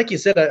 like you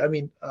said,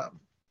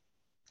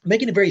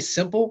 making it very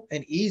simple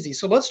and easy.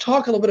 So let's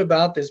talk a little bit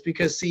about this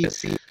because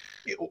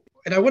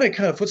and I want to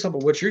kind of foot stomp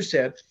on what you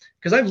said,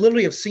 because I've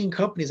literally have seen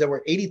companies that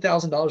were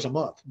 $80,000 a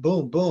month.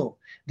 Boom, boom.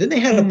 Then they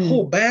had to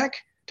pull back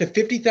to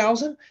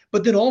 50,000,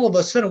 but then all of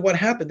a sudden what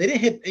happened? They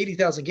didn't hit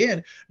 80,000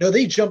 again. No,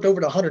 they jumped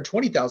over to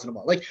 120,000 a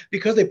month. Like,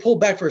 because they pulled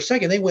back for a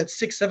second, they went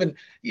 6, 7,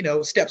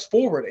 steps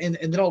forward. And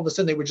then all of a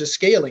sudden they were just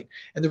scaling.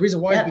 And the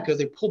reason why is because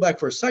they pulled back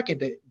for a second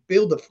to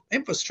build the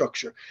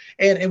infrastructure.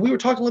 And we were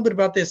talking a little bit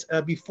about this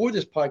before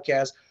this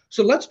podcast.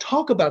 So let's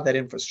talk about that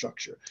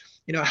infrastructure.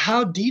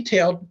 How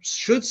detailed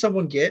should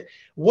someone get?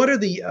 What are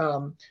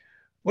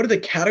the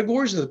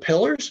categories or the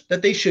pillars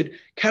that they should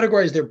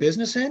categorize their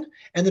business in,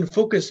 and then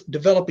focus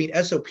developing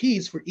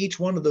SOPs for each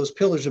one of those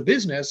pillars of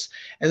business,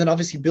 and then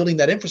obviously building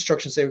that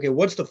infrastructure and say, okay,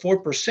 what's the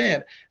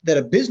 4% that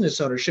a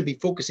business owner should be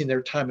focusing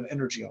their time and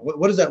energy on?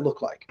 What does that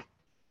look like?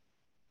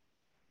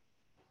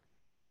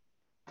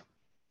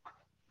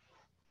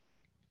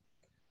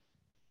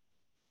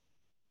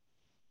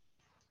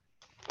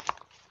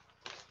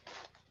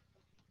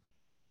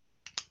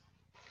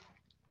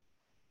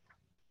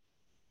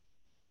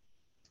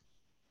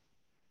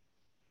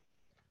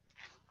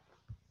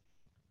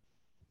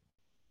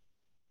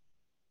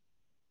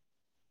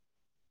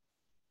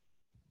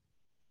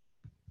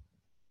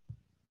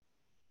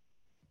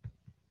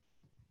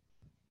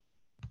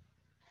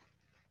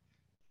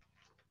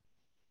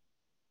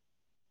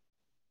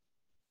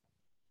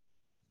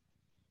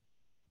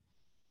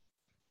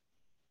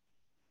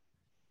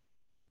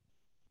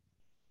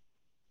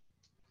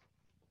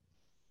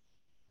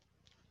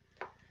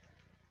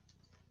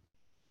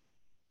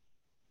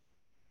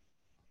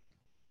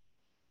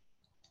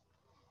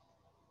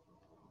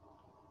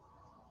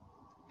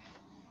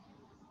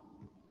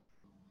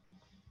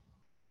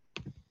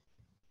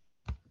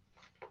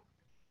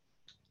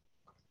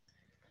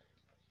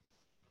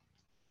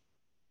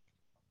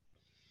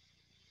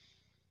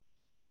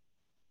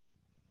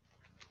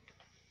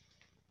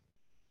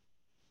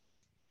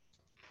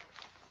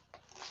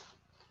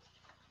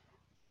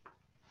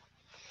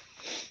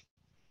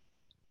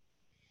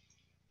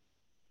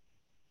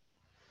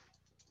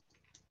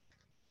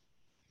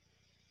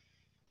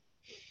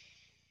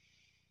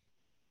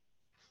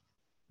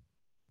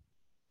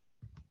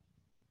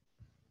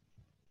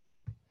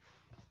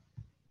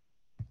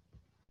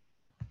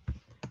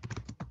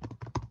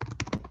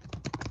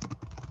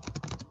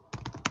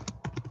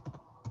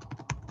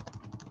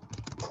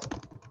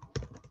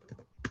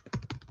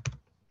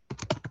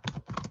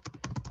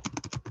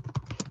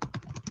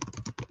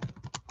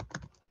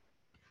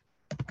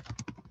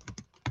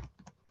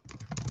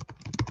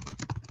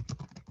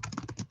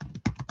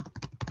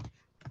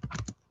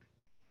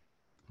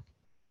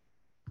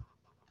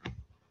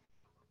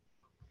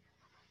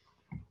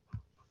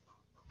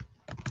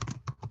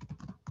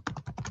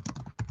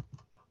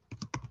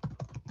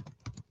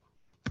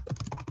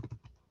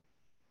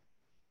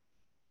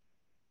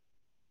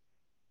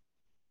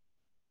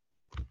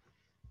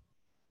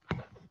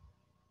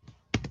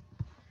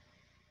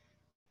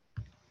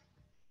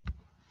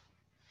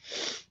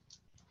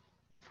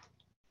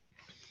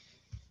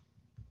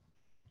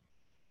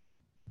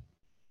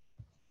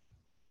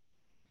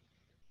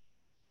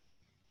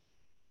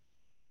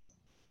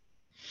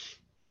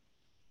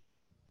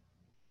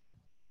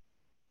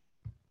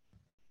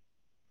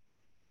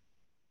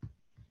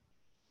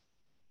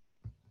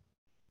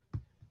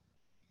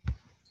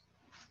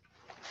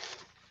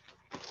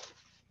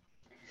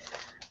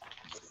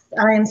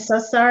 I am so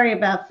sorry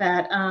about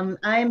that.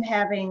 I am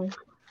having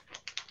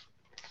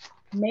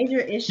major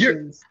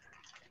issues.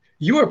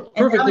 You are And now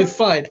perfectly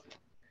fine.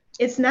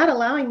 it's not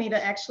allowing me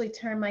to actually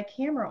turn my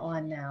camera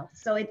on now.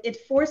 So it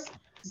forced,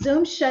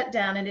 Zoom shut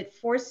down and it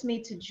forced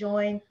me to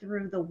join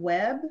through the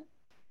web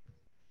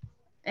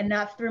and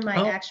not through my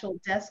Oh, actual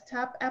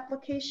desktop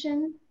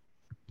application.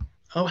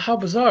 oh, how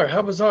bizarre!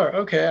 How bizarre.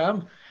 Okay, I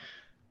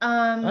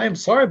Um, am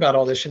sorry about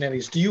all this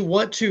shenanigans. Do you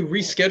want to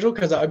reschedule?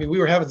 Because I mean, we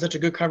were having such a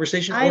good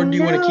conversation, I or do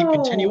you want to keep know.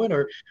 continuing,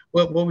 or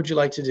what would you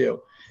like to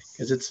do?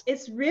 Because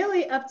It's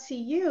really up to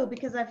you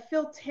because I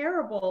feel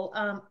terrible.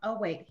 Oh,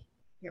 wait,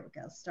 here we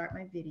go. Start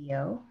my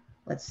video.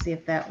 Let's see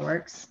if that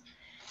works.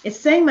 It's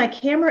saying my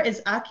camera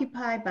is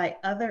occupied by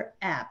other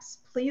apps.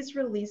 Please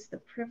release the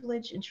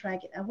privilege and try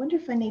it. I wonder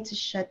if I need to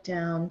shut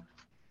down.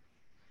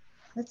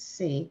 Let's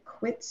see,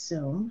 quit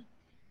Zoom.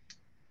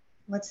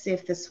 Let's see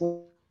if this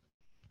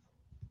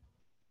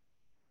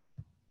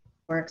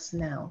works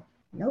now.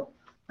 Nope.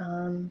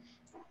 Let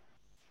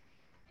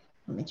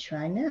me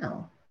try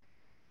now.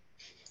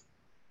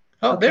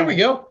 oh, there we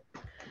Okay. go.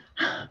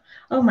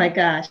 Oh my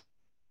gosh.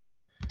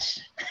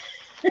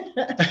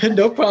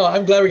 No problem.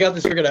 I'm glad we got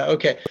this figured out.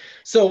 Okay,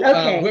 so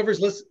Okay.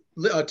 whoever's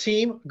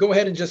team, go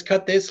ahead and just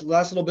cut this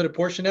last little bit of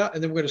portion out,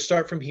 and then we're going to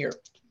start from here.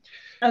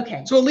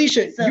 Okay. So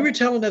Alicia, you So were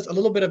telling us a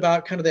little bit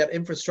about kind of that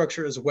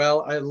infrastructure as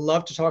well. I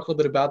love to talk a little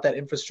bit about that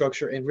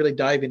infrastructure and really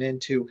diving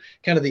into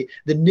kind of the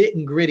nit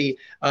and gritty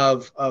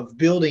of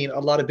building a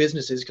lot of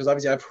businesses, because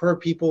obviously I've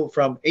heard people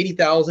from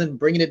 80,000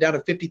 bringing it down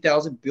to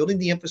 50,000, building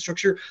the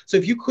infrastructure. So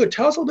if you could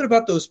tell us a little bit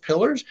about those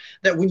pillars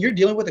that when you're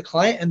dealing with a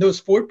client, and those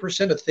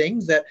 4% of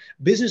things that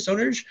business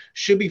owners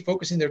should be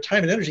focusing their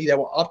time and energy that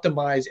will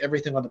optimize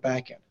everything on the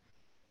back end.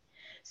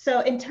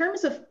 So in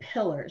terms of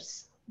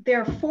pillars, there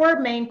are four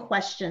main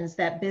questions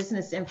that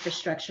business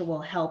infrastructure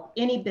will help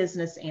any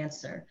business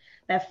answer.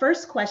 That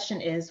first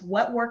question is,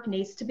 what work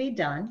needs to be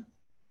done?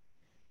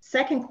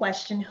 Second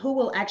question, who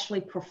will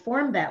actually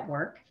perform that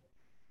work?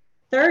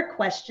 Third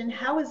question,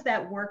 how is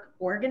that work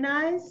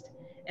organized?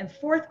 And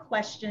fourth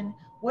question,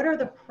 what are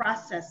the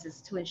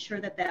processes to ensure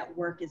that that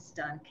work is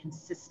done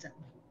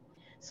consistently?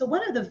 So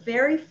one of the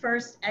very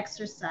first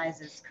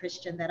exercises,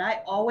 Christian, that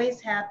I always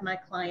have my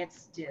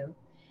clients do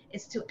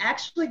is to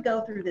actually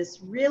go through this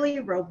really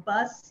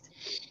robust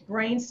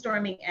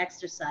brainstorming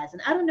exercise.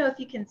 And I don't know if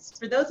you can,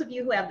 for those of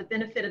you who have the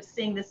benefit of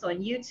seeing this on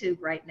YouTube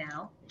right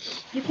now,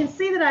 you can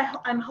see that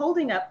I'm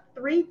holding up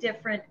 3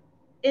 different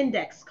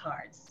index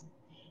cards.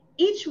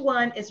 Each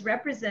one is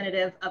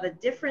representative of a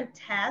different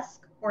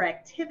task or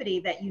activity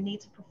that you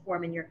need to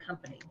perform in your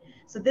company.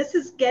 So this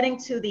is getting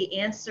to the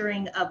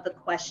answering of the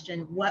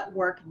question, what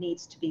work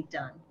needs to be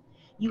done?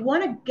 You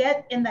want to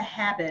get in the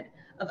habit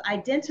of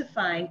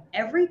identifying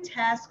every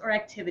task or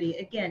activity,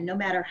 again, no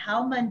matter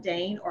how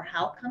mundane or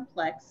how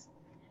complex,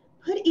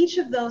 put each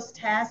of those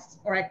tasks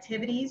or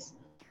activities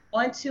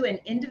onto an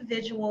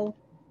individual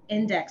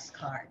index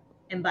card.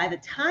 And by the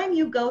time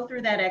you go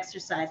through that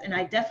exercise, and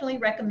I definitely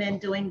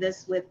recommend doing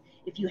this with,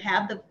 if you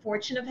have the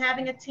fortune of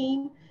having a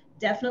team,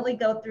 definitely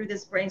go through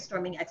this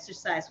brainstorming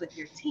exercise with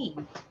your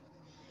team.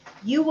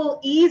 You will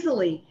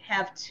easily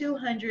have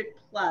 200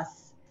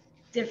 plus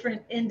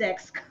different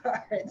index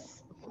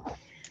cards.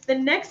 The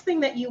next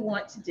thing that you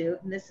want to do,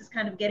 and this is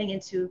kind of getting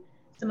into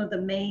some of the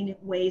main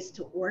ways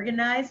to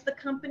organize the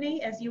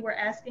company, as you were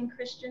asking,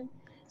 Christian.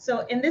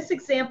 So in this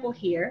example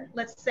here,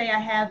 let's say I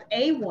have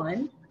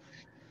A1,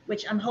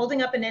 which I'm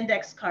holding up an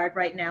index card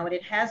right now, and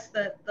it has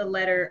the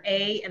letter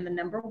A and the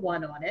number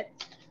 1 on it.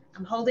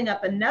 I'm holding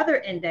up another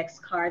index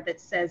card that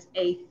says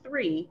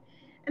A3,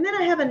 and then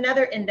I have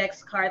another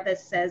index card that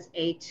says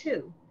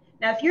A2.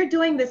 Now, if you're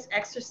doing this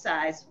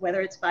exercise,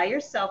 whether it's by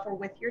yourself or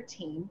with your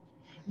team,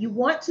 you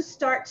want to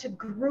start to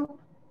group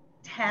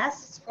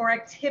tasks or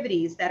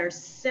activities that are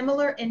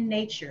similar in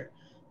nature.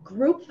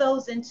 Group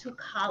those into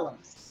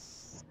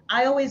columns.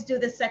 I always do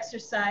this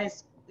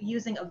exercise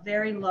using a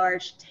very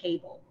large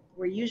table.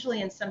 We're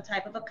usually in some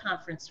type of a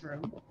conference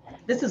room.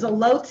 This is a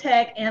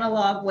low-tech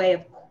analog way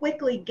of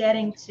quickly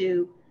getting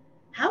to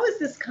how is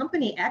this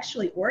company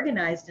actually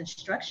organized and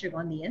structured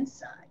on the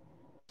inside.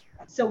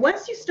 So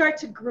once you start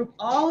to group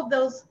all of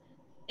those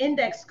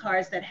index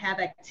cards that have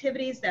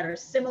activities that are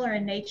similar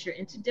in nature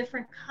into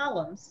different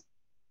columns,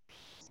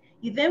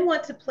 you then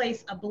want to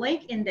place a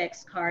blank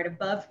index card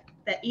above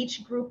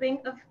each grouping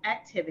of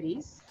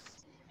activities.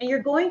 And you're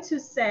going to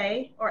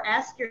say or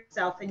ask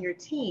yourself and your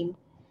team,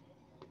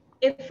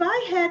 if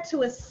I had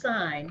to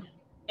assign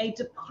a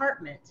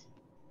department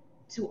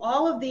to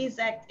all of these,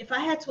 if I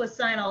had to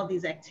assign all of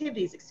these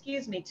activities,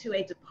 to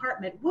a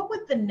department, what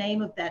would the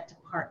name of that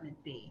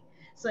department be?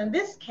 So in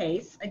this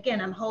case, again,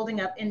 I'm holding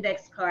up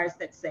index cards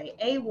that say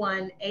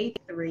A1,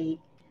 A3,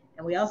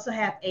 and we also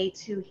have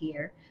A2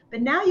 here.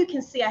 But now you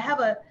can see I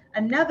have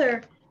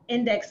another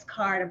index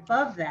card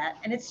above that,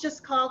 and it's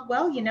just called,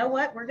 well, you know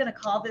what? We're going to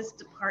call this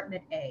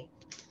Department A.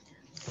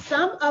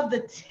 Some of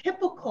the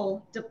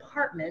typical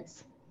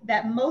departments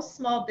that most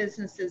small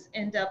businesses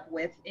end up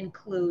with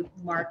include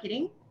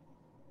marketing,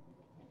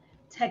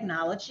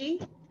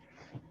 technology,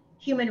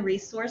 human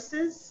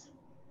resources,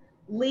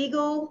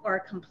 legal or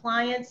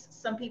compliance,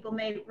 some people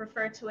may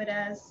refer to it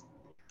as.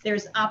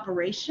 There's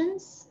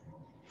operations,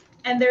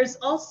 and there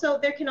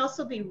can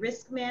also be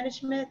risk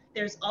management.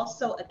 There's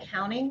also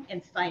accounting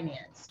and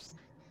finance.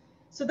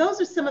 So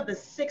those are some of the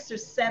 6 or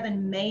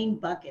 7 main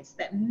buckets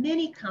that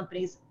many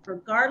companies,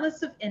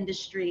 regardless of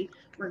industry,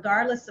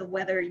 regardless of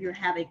whether you're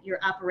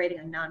operating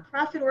a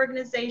nonprofit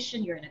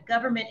organization, you're in a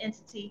government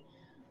entity,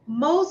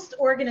 most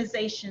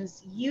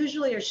organizations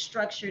usually are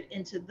structured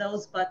into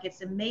those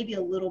buckets and maybe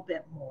a little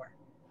bit more.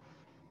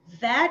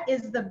 That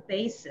is the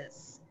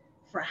basis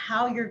for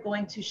how you're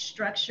going to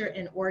structure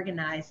and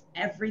organize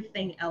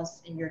everything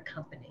else in your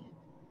company.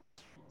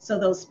 So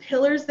those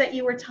pillars that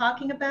you were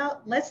talking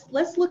about,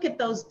 let's look at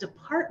those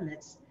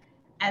departments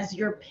as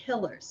your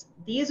pillars.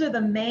 These are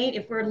the main,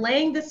 if we're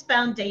laying this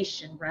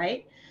foundation,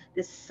 right?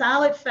 This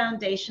solid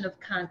foundation of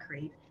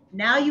concrete.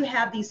 Now you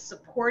have these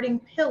supporting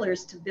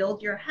pillars to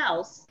build your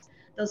house.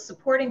 Those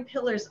supporting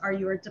pillars are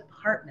your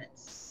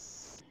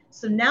departments.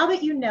 So now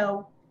that you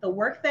know the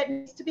work that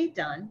needs to be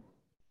done,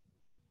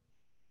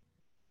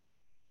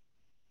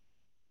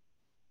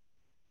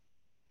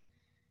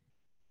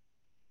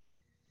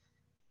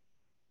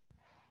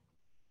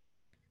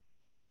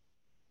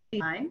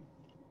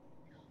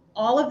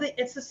 all of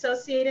its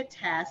associated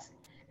tasks.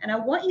 And I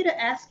want you to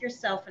ask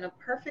yourself, in a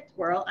perfect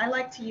world, I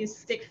like to use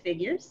stick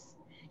figures.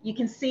 You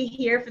can see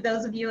here, for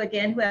those of you,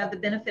 again, who have the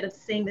benefit of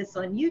seeing this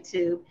on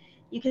YouTube,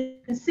 you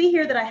can see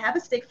here that I have a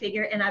stick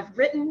figure and I've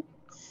written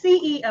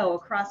CEO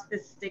across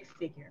this stick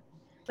figure.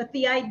 But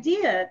the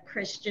idea,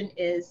 Christian,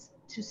 is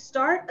to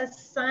start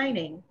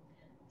assigning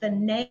the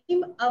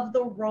name of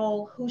the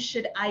role who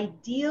should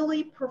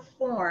ideally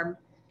perform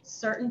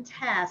certain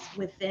tasks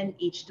within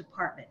each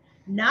department,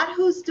 not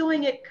who's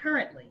doing it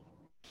currently.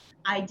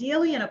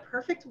 Ideally, in a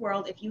perfect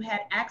world, if you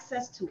had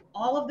access to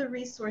all of the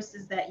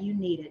resources that you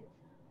needed,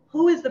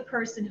 who is the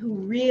person who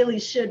really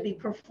should be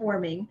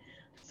performing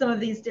some of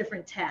these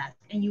different tasks?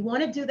 And you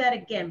want to do that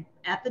again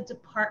at the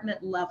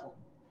department level.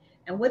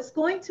 And what's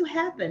going to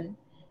happen,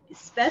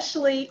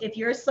 especially if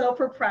you're a sole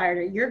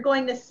proprietor, you're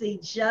going to see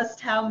just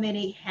how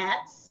many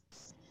hats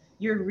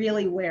you're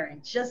really wearing,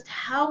 just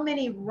how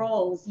many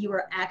roles you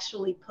are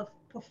actually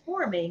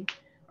performing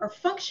or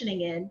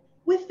functioning in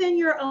within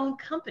your own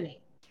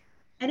company.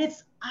 And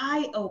it's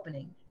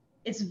eye-opening.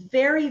 It's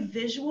very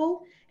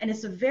visual, and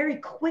it's a very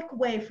quick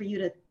way for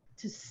you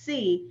to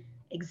see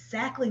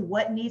exactly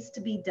what needs to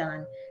be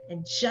done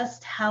and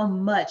just how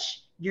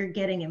much you're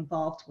getting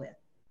involved with.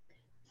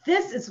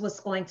 This is what's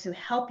going to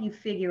help you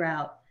figure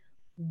out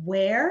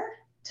where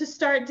to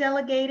start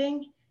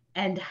delegating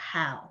and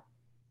how.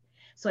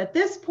 So at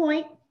this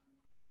point,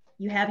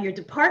 you have your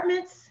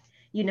departments,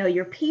 you know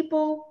your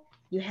people,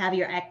 you have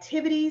your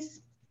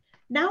activities.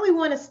 Now we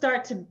want to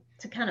start to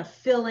kind of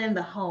fill in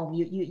the home.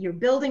 You're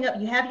building up,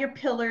 you have your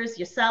pillars,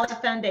 your solid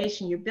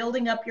foundation, you're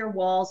building up your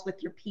walls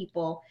with your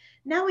people.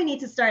 Now we need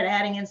to start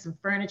adding in some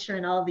furniture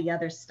and all the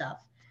other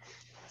stuff.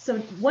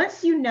 So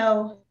once you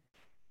know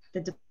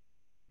the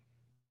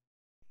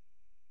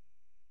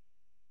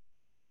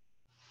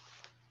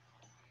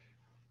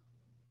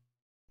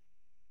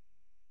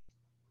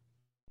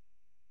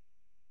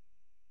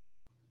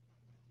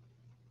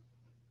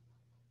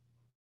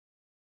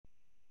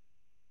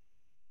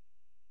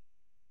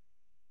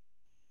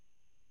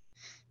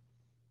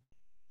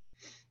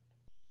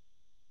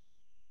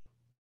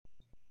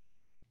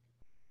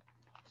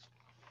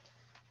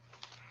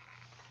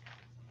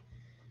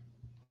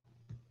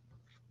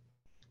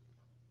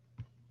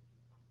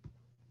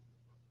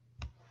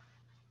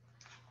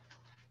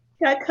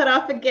got cut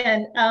off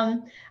again.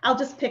 I'll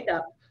just pick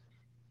up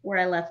where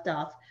I left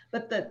off.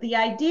 But the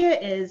idea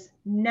is,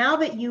 now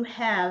that you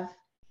have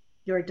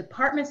your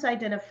departments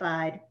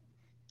identified,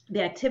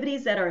 the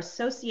activities that are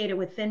associated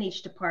within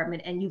each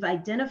department, and you've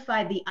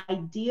identified the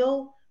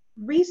ideal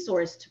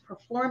resource to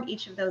perform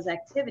each of those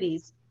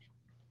activities,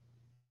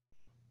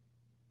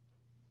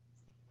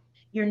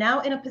 you're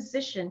now in a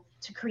position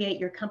to create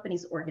your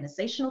company's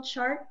organizational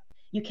chart.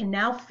 You can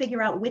now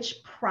figure out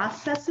which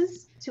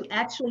processes to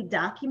actually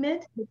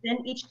document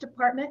within each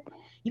department.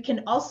 You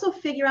can also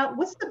figure out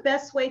what's the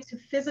best way to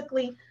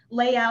physically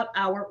lay out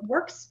our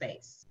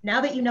workspace. Now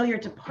that you know your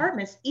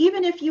departments,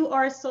 even if you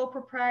are a sole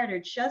proprietor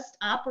just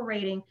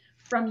operating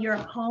from your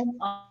home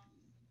office,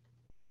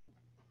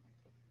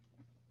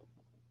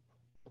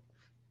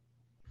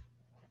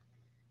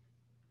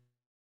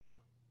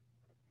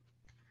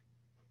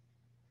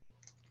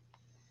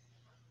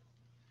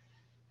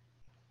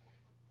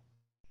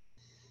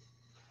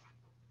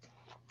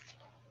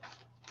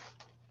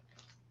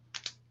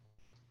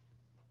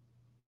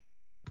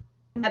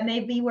 that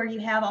may be where you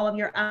have all of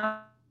your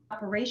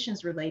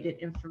operations related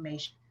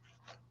information.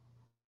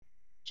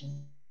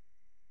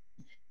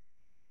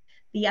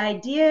 The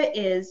idea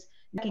is,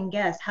 you can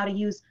guess how to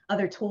use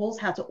other tools,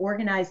 how to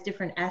organize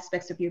different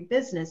aspects of your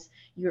business.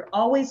 You're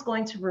always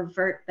going to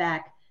revert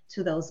back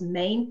to those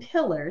main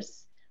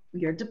pillars,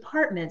 your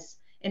departments,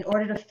 in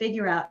order to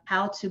figure out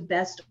how to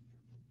best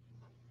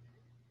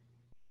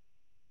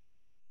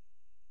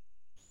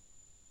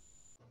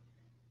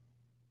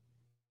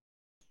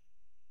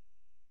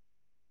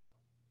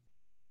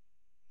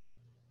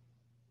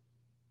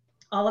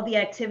all of the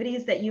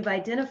activities that you've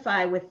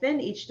identified within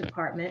each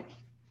department.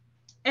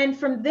 And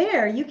from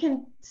there, you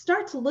can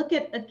start to look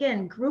at,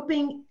 again,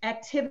 grouping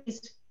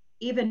activities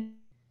even.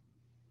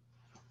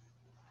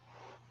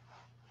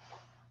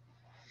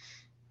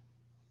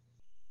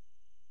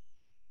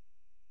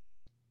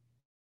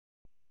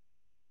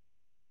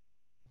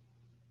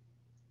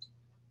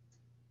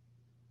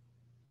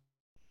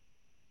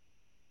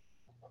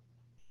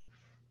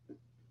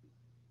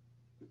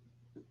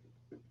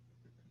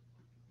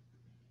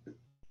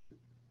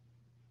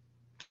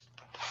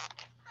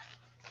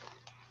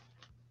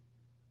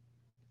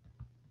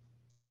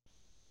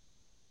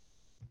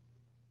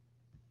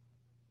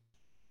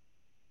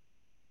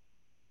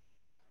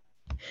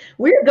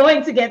 We're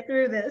going to get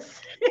through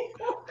this.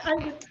 I'm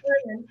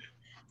determined.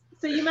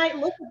 So you might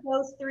look at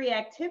those three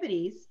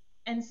activities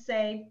and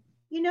say,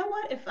 you know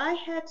what, if I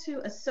had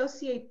to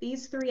associate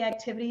these three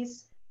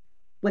activities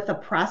with a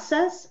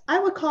process, I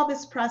would call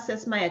this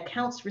process my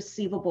accounts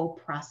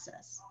receivable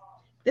process.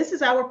 This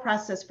is our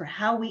process for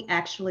how we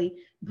actually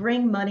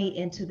bring money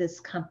into this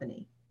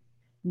company.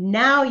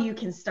 Now you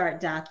can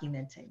start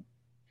documenting.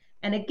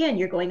 And again,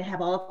 you're going to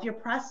have all of your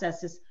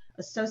processes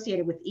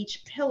associated with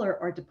each pillar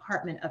or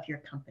department of your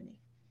company.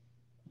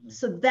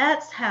 So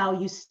that's how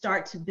you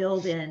start to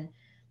build in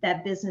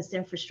that business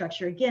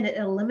infrastructure. Again, it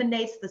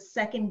eliminates the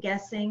second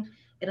guessing.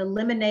 It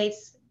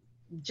eliminates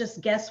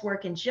just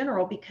guesswork in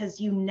general, because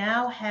you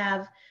now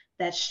have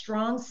that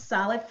strong,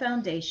 solid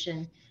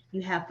foundation.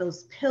 You have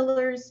those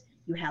pillars,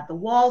 you have the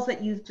walls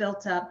that you've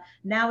built up.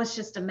 Now it's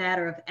just a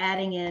matter of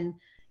adding in,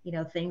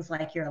 things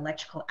like your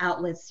electrical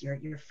outlets,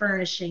 your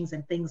furnishings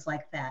and things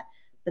like that.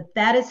 But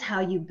that is how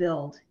you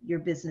build your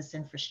business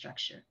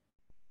infrastructure.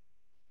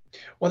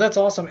 Well, that's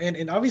awesome.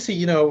 And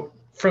obviously,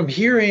 from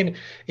hearing,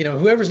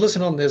 whoever's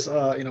listening on this,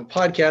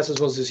 podcast as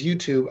well as this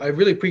YouTube, I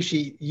really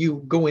appreciate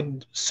you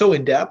going so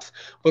in depth,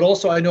 but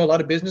also I know a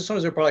lot of business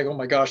owners are probably like, oh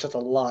my gosh, that's a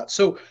lot.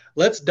 So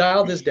let's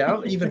dial this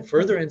down even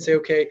further and say,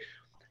 okay,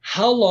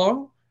 how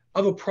long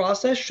of a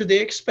process should they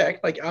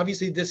expect? Like,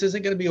 obviously this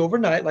isn't going to be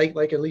overnight,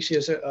 like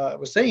Alicia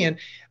was saying,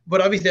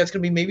 but obviously that's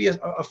going to be maybe a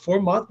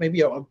 4-month,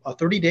 maybe a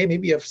 30-day,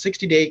 maybe a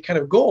 60-day kind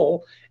of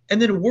goal, and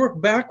then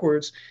work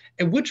backwards.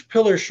 And which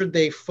pillar should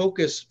they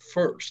focus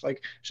first?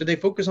 Like, should they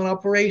focus on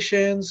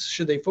operations?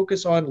 Should they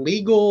focus on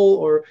legal?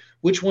 Or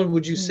which one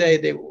would you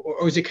say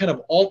or is it kind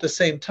of all at the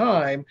same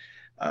time?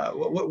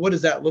 What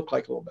does that look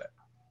like a little bit?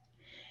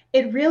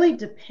 It really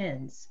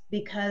depends,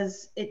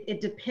 because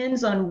it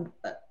depends on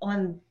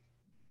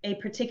a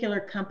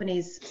particular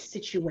company's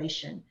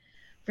situation.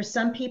 For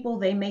some people,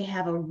 they may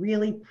have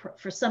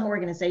for some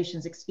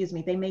organizations,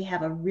 they may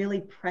have a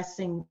really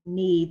pressing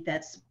need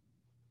that's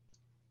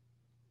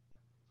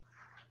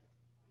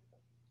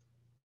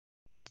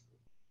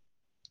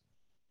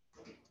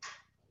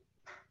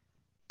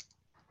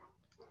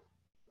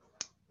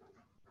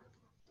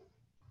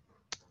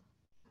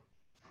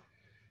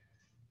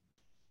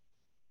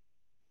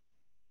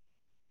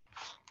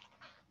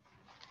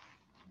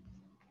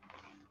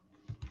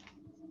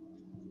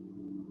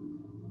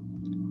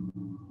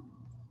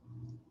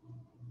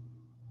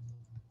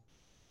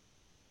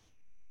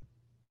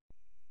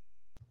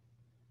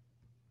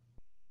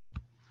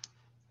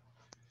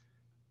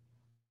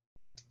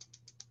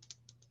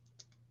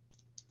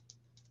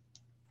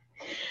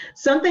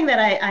something that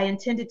I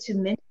intended to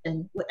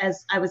mention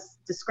as I was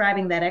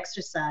describing that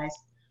exercise.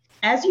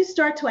 As you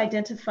start to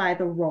identify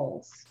the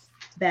roles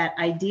that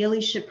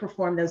ideally should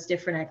perform those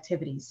different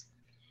activities,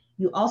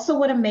 you also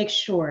want to make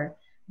sure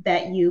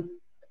that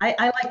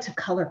I like to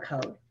color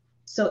code.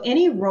 So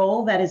any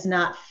role that is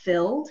not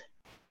filled,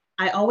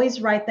 I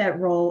always write that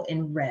role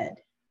in red.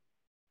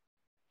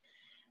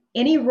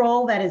 Any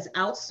role that is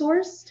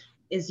outsourced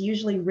is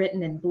usually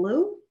written in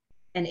blue.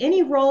 And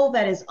any role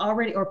that is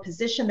already, or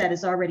position that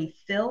is already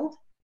filled,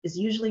 is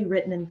usually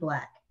written in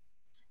black.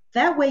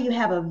 That way you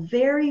have a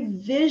very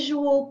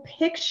visual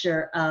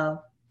picture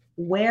of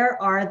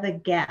where are the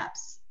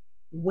gaps?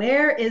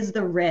 Where is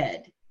the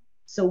red?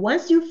 So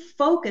once you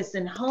focus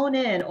and hone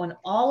in on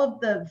all of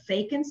the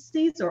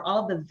vacancies or all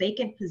of the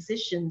vacant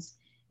positions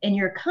in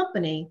your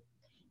company,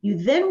 you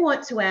then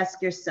want to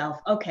ask yourself,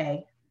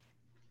 okay,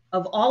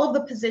 of all of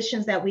the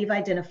positions that we've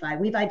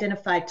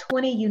identified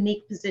 20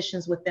 unique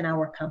positions within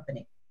our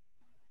company.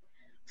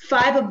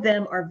 5 of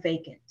them are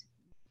vacant.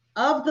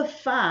 Of the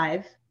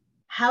 5,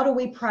 how do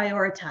we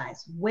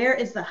prioritize? Where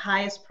is the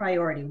highest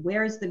priority?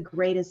 Where is the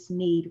greatest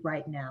need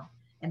right now?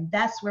 And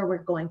that's where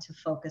we're going to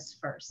focus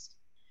first.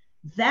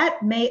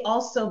 That may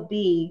also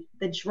be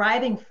the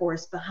driving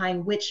force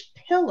behind which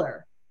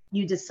pillar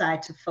you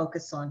decide to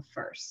focus on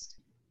first.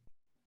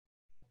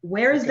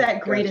 Where is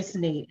that greatest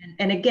need?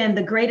 And again,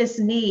 the greatest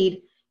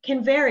need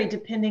can vary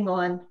depending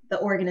on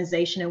the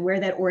organization and where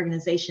that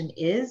organization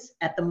is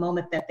at the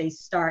moment that they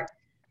start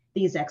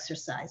these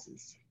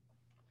exercises.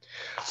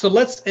 So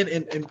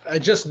and I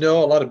just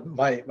know a lot of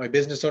my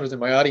business owners in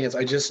my audience,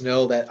 I just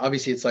know that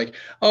obviously it's like,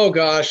 oh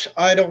gosh,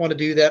 I don't want to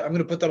do that. I'm going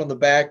to put that on the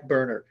back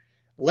burner.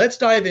 Let's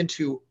dive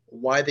into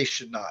why they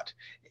should not.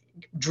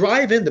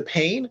 drive in the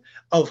pain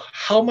of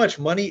how much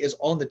money is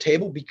on the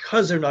table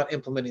because they're not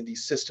implementing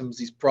these systems,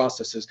 these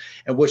processes,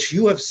 and what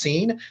you have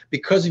seen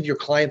because of your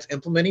clients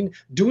implementing,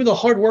 doing the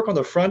hard work on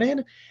the front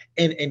end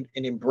and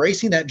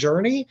embracing that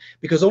journey,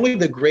 because only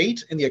the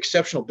great and the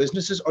exceptional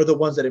businesses are the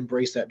ones that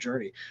embrace that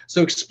journey.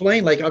 So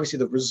explain, like, obviously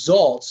the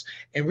results,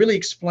 and really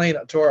explain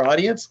to our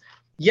audience,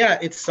 yeah,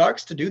 it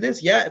sucks to do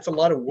this. Yeah, it's a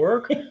lot of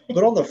work,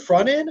 but on the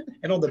front end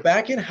and on the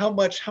back end, how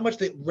much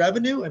the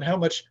revenue and how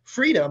much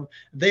freedom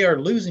they are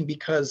losing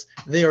because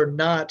they are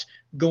not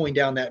going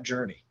down that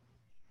journey.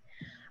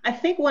 I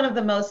think one of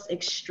the most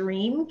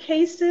extreme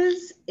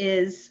cases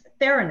is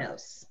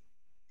Theranos,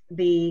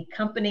 the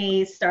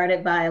company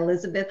started by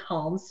Elizabeth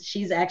Holmes.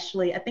 She's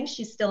actually, I think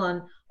she's still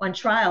on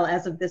trial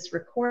as of this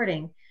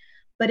recording,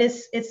 but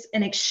it's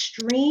an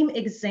extreme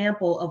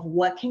example of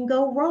what can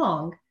go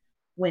wrong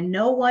when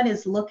no one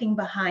is looking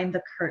behind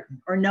the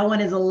curtain, or no one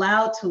is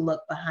allowed to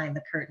look behind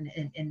the curtain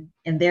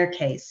in their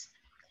case.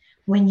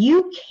 When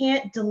you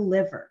can't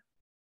deliver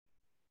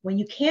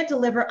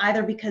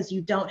either because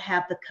you don't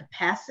have the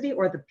capacity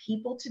or the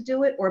people to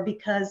do it, or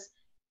because,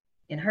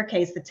 in her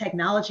case, the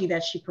technology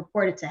that she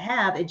purported to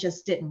have, it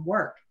just didn't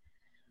work.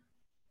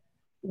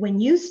 When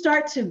you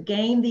start to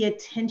gain the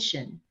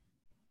attention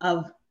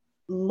of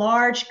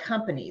large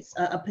companies,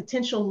 a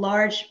potential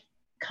large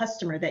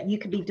customer that you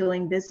could be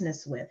doing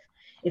business with,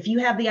 if you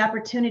have the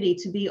opportunity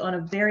to be on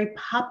a very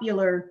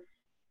popular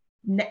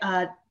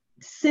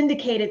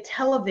syndicated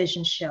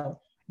television show,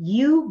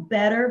 you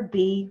better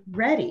be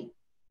ready.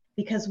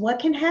 Because what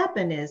can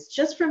happen is,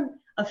 just from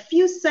a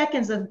few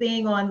seconds of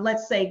being on,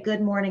 let's say,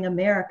 Good Morning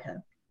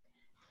America,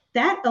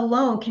 that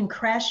alone can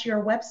crash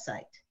your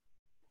website.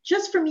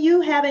 Just from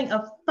you having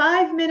a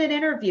 5-minute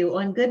interview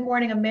on Good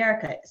Morning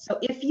America. So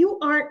if you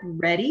aren't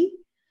ready,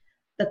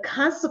 the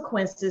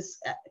consequences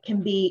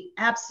can be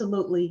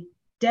absolutely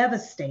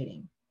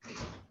devastating.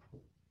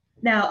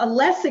 Now, a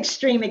less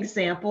extreme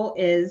example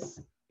is,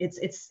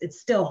 it's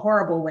still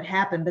horrible what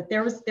happened, but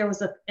there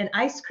was an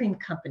ice cream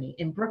company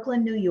in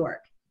Brooklyn, New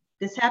York.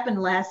 This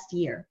happened last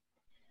year.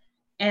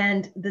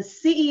 And the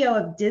CEO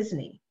of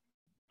Disney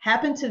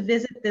happened to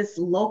visit this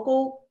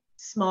local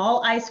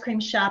small ice cream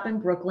shop in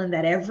Brooklyn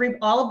that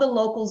all of the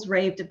locals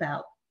raved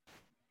about.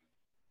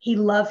 He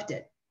loved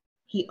it.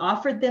 He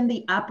offered them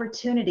the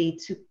opportunity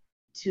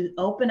to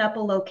open up a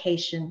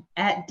location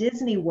at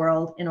Disney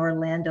World in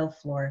Orlando,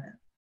 Florida.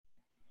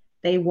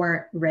 They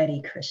weren't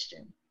ready,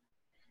 Christian.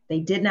 They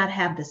did not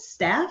have the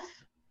staff.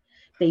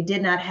 They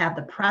did not have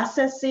the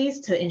processes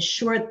to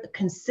ensure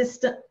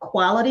consistent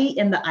quality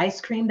in the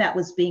ice cream that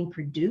was being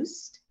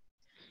produced,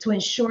 to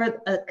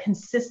ensure a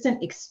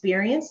consistent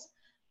experience.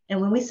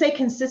 And when we say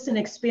consistent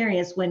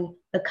experience, when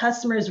the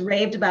customers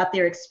raved about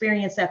their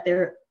experience at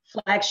their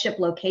flagship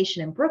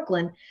location in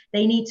Brooklyn,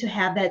 they need to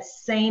have that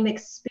same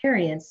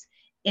experience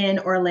in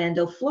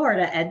Orlando,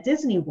 Florida at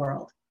Disney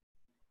World.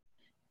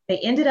 They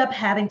ended up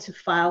having to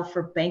file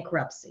for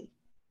bankruptcy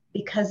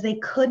because they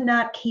could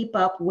not keep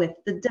up with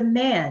the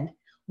demand.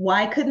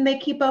 Why couldn't they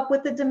keep up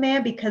with the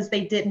demand? Because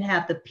they didn't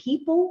have the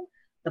people,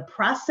 the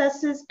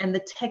processes, and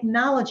the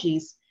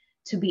technologies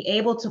to be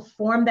able to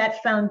form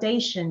that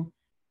foundation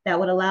that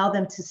would allow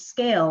them to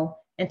scale,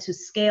 and to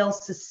scale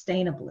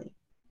sustainably.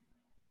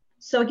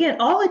 So again,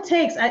 all it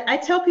takes, I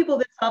tell people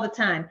this all the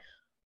time,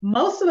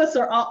 most of us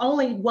are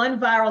only one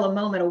viral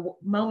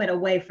moment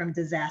away from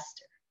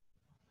disaster.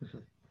 Mm-hmm.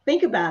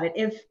 Think about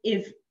it.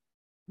 If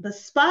the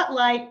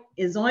spotlight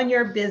is on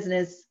your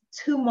business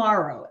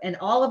tomorrow, and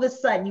all of a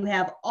sudden you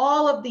have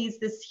all of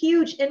this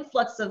huge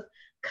influx of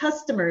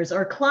customers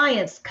or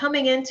clients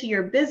coming into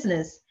your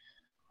business,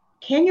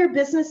 can your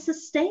business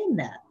sustain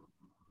that?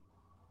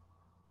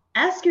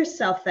 Ask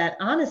yourself that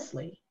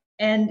honestly.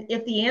 And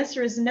if the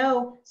answer is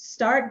no,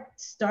 start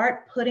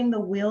putting the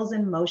wheels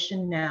in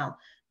motion now.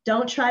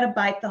 Don't try to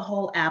bite the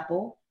whole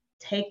apple.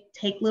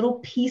 Take little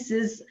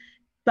pieces,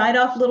 bite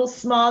off little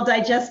small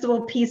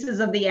digestible pieces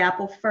of the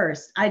apple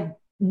first. I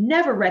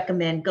never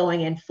recommend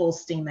going in full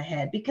steam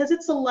ahead, because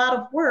it's a lot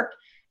of work,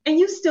 and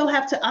you still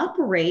have to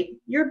operate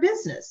your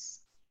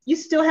business. You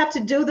still have to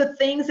do the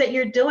things that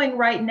you're doing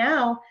right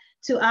now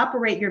to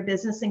operate your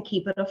business and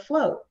keep it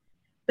afloat.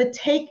 But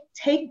take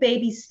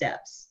baby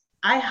steps.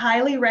 I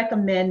highly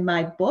recommend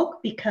my book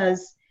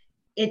because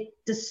it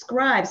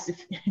describes,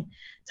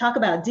 talk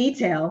about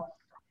detail,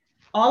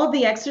 all of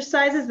the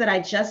exercises that I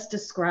just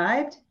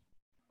described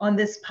on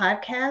this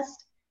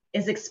podcast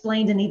is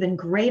explained in even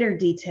greater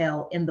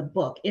detail in the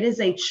book. It is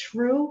a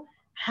true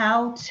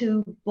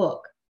how-to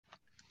book.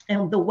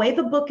 And the way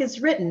the book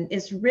is written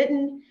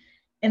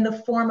in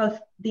the form of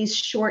these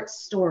short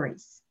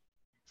stories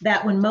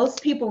that when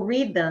most people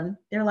read them,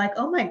 they're like,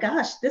 oh my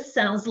gosh, this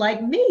sounds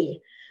like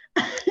me.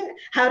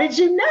 How did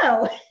you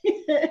know?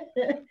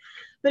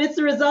 But it's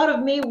the result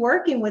of me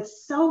working with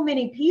so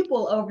many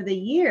people over the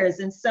years.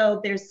 And so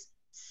there's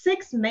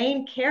 6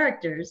 main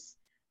characters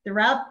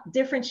throughout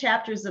different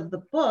chapters of the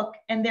book,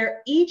 and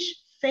they're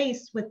each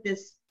faced with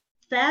this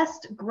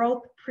fast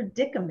growth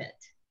predicament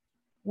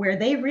where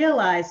they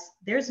realize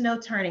there's no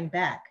turning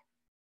back.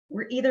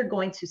 We're either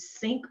going to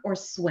sink or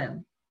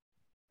swim.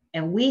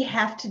 and we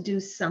have to do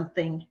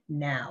something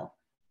now.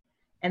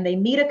 And they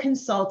meet a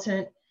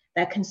consultant.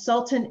 That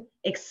consultant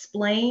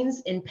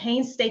explains in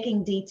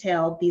painstaking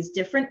detail these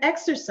different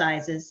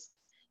exercises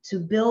to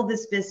build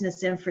this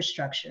business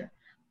infrastructure.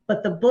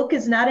 But the book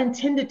is not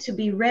intended to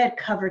be read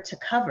cover to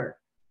cover.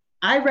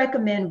 I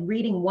recommend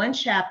reading one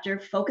chapter,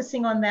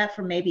 focusing on that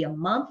for maybe a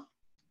month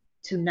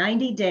to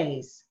 90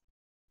 days.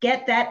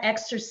 Get that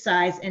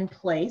exercise in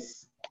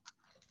place,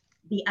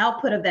 the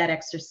output of that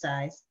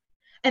exercise,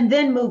 and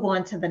then move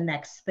on to the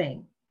next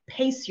thing.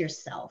 Pace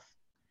yourself.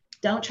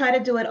 Don't try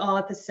to do it all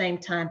at the same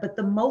time. But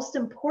the most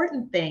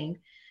important thing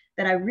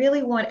that I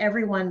really want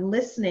everyone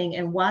listening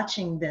and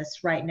watching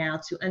this right now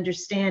to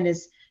understand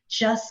is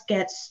just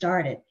get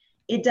started.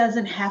 It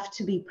doesn't have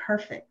to be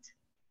perfect.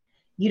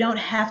 You don't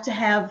have to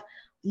have,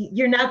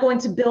 you're not going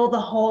to build the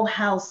whole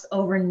house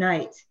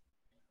overnight.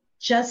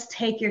 Just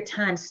take your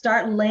time,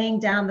 start laying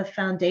down the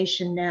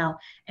foundation now,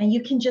 and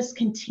you can just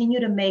continue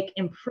to make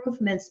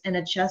improvements and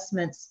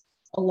adjustments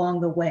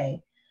along the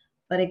way.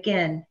 But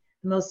again,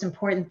 the most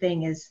important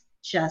thing is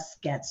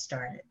just get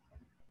started.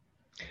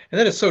 And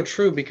that is so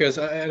true, because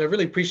and I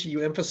really appreciate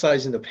you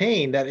emphasizing the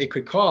pain that it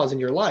could cause in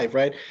your life,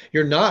 right?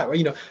 You're not,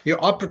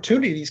 your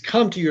opportunities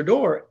come to your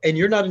door, and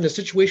you're not in a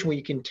situation where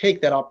you can take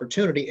that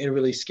opportunity and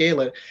really scale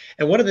it.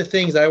 And one of the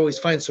things I always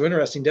find so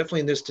interesting,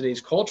 definitely in this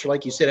today's culture,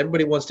 like you said,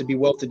 everybody wants to be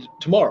wealthy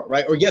tomorrow,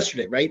 right? Or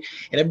yesterday, right?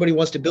 And everybody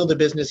wants to build a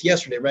business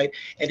yesterday, right?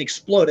 And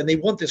explode. And they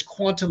want this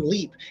quantum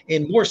leap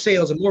in more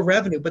sales and more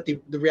revenue. But the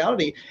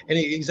reality, and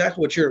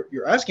exactly what you're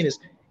asking is,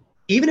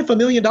 even if a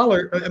million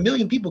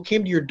people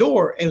came to your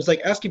door and was like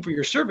asking for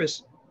your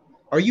service,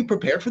 are you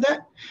prepared for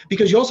that?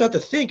 Because you also have to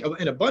think of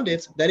in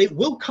abundance that it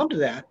will come to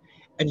that,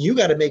 and you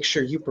got to make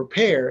sure you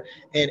prepare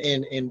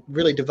and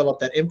really develop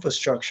that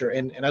infrastructure.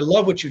 And I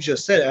love what you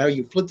just said, how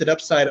you flipped it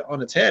upside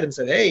on its head and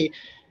said, hey,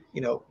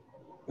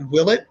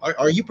 will it?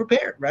 Are you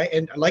prepared, right?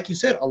 And like you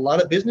said, a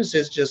lot of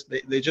businesses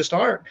they just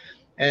aren't.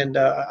 And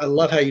I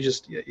love how you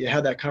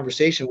had that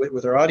conversation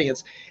with our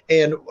audience.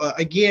 And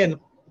again,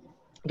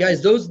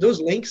 guys,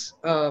 those links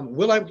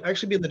will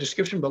actually be in the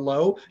description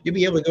below. You'll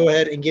be able to go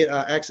ahead and get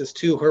access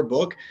to her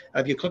book.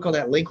 If you click on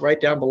that link right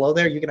down below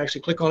there, you can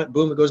actually click on it.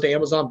 Boom, it goes to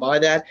Amazon. Buy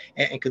that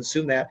and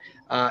consume that.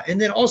 And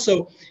then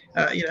also,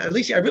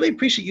 Alicia, I really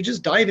appreciate you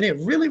just diving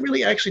in,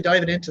 really actually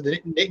diving into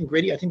the nitty and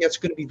gritty. I think that's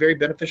going to be very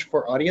beneficial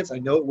for our audience. I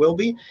know it will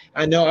be.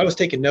 I know I was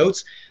taking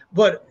notes,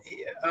 but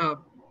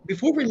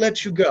before we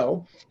let you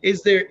go,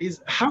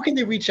 how can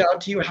they reach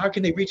out to you? How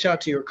can they reach out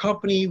to your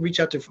company, reach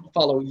out to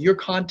follow your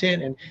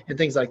content and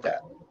things like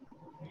that?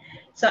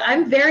 So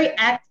I'm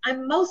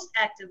most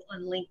active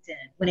on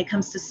LinkedIn when it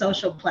comes to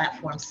social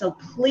platforms. So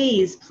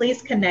please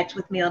connect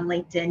with me on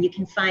LinkedIn. You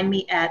can find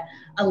me at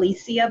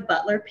Alicia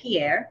Butler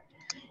Pierre.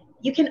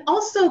 You can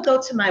also go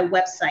to my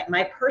website,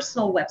 my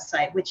personal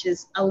website, which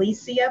is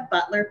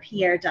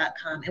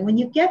aliciabutlerpierre.com. And when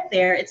you get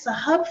there, it's a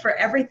hub for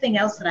everything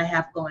else that I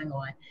have going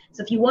on.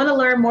 So if you want to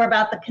learn more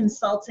about the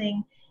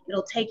consulting,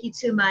 it'll take you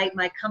to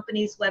my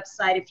company's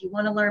website. If you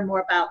want to learn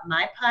more about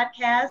my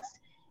podcast,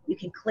 you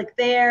can click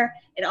there.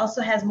 It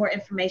also has more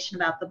information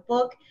about the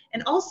book.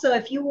 And also,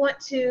 if you want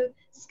to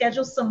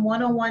schedule some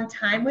one-on-one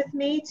time with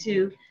me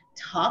to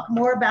talk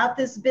more about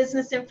this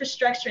business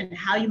infrastructure and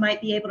how you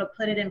might be able to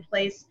put it in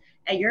place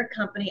at your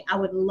company, I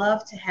would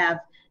love to have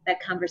that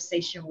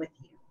conversation with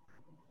you.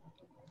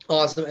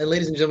 Awesome. And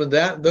ladies and gentlemen,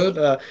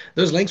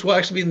 those links will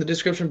actually be in the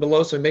description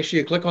below. So make sure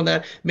you click on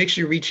that. Make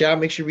sure you reach out.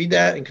 Make sure you read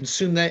that and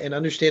consume that and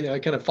understand it. I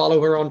kind of follow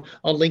her on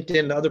LinkedIn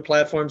and other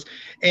platforms.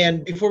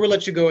 And before we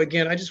let you go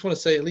again, I just want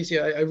to say,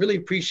 Alicia, I really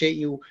appreciate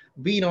you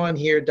being on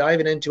here,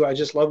 diving into it. I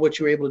just love what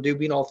you were able to do,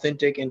 being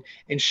authentic and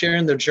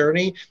sharing the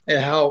journey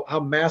and how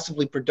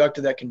massively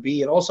productive that can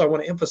be. And also, I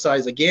want to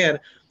emphasize again,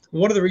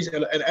 one of the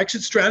reasons, an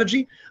exit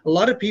strategy, a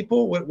lot of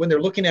people, when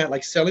they're looking at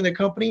like selling their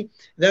company,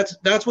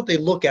 that's what they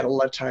look at a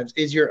lot of times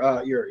is your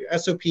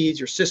SOPs,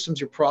 your systems,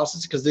 your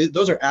processes, because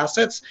those are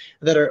assets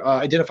that are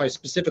identified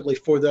specifically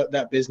for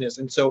that business.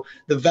 And so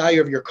the value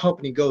of your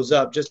company goes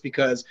up just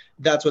because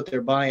that's what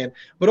they're buying.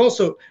 But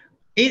also,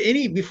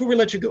 before we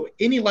let you go,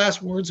 any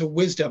last words of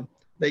wisdom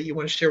that you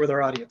want to share with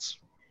our audience?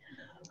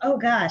 Oh,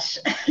 gosh.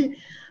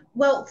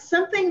 Well,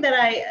 something that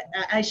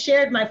I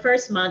shared my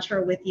first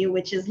mantra with you,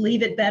 which is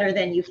leave it better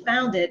than you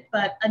found it.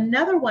 But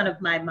another one of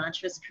my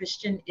mantras,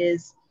 Christian,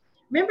 is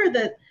remember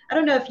I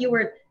don't know if you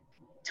were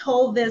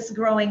told this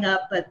growing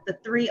up, but the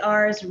 3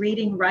 R's,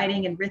 reading,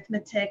 writing, and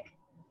arithmetic.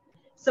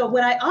 So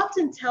what I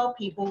often tell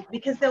people,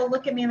 because they'll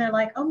look at me and they're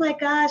like, oh my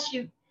gosh,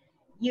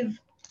 you've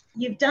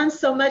done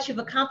so much, you've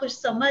accomplished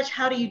so much.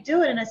 How do you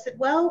do it? And I said,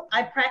 well,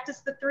 I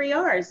practice the 3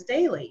 R's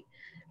daily.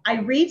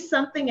 I read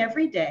something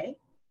every day,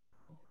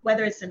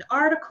 whether it's an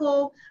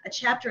article, a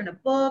chapter in a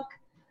book.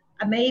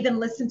 I may even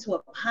listen to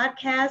a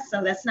podcast.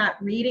 So that's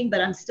not reading,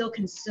 but I'm still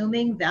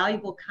consuming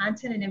valuable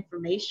content and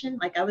information.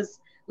 Like I was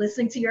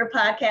listening to your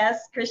podcast,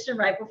 Christian,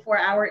 right before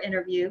our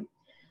interview.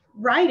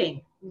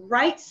 Write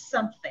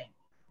something.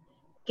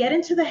 Get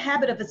into the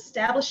habit of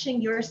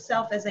establishing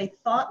yourself as a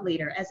thought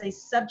leader, as a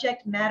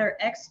subject matter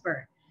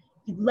expert.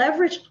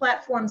 leverage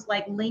platforms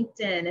like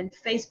LinkedIn and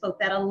Facebook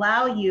that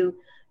allow you,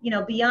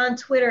 beyond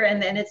Twitter,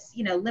 and then it's,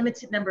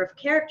 limited number of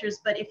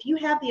characters. But if you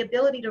have the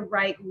ability to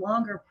write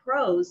longer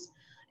prose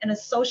in a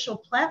social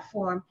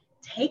platform,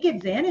 take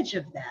advantage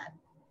of that.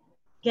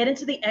 Get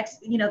into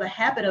the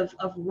habit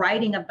of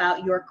writing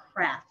about your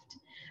craft.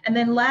 And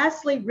then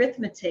lastly,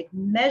 arithmetic,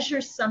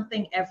 measure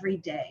something every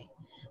day.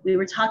 We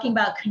were talking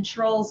about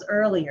controls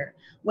earlier,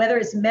 whether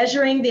it's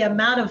measuring the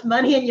amount of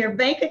money in your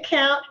bank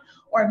account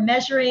or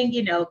measuring,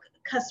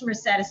 customer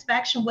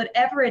satisfaction,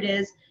 whatever it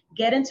is,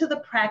 get into the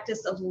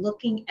practice of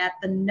looking at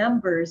the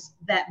numbers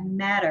that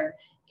matter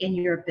in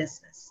your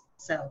business.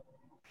 So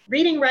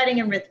reading,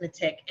 writing, and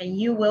arithmetic, and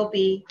you will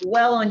be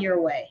well on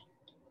your way.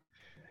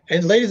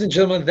 And ladies and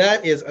gentlemen,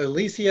 that is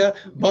Alicia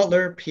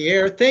Butler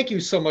Pierre. Thank you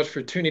so much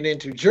for tuning in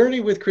to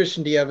Journey with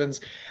Christian D. Evans.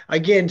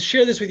 Again,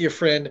 share this with your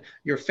friend,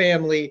 your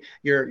family,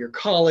 your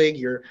colleague,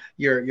 your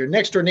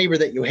next door neighbor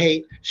that you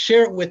hate.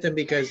 Share it with them,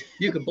 because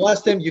you can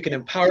bless them, you can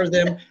empower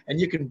them, and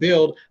you can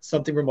build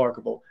something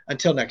remarkable.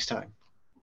 Until next time.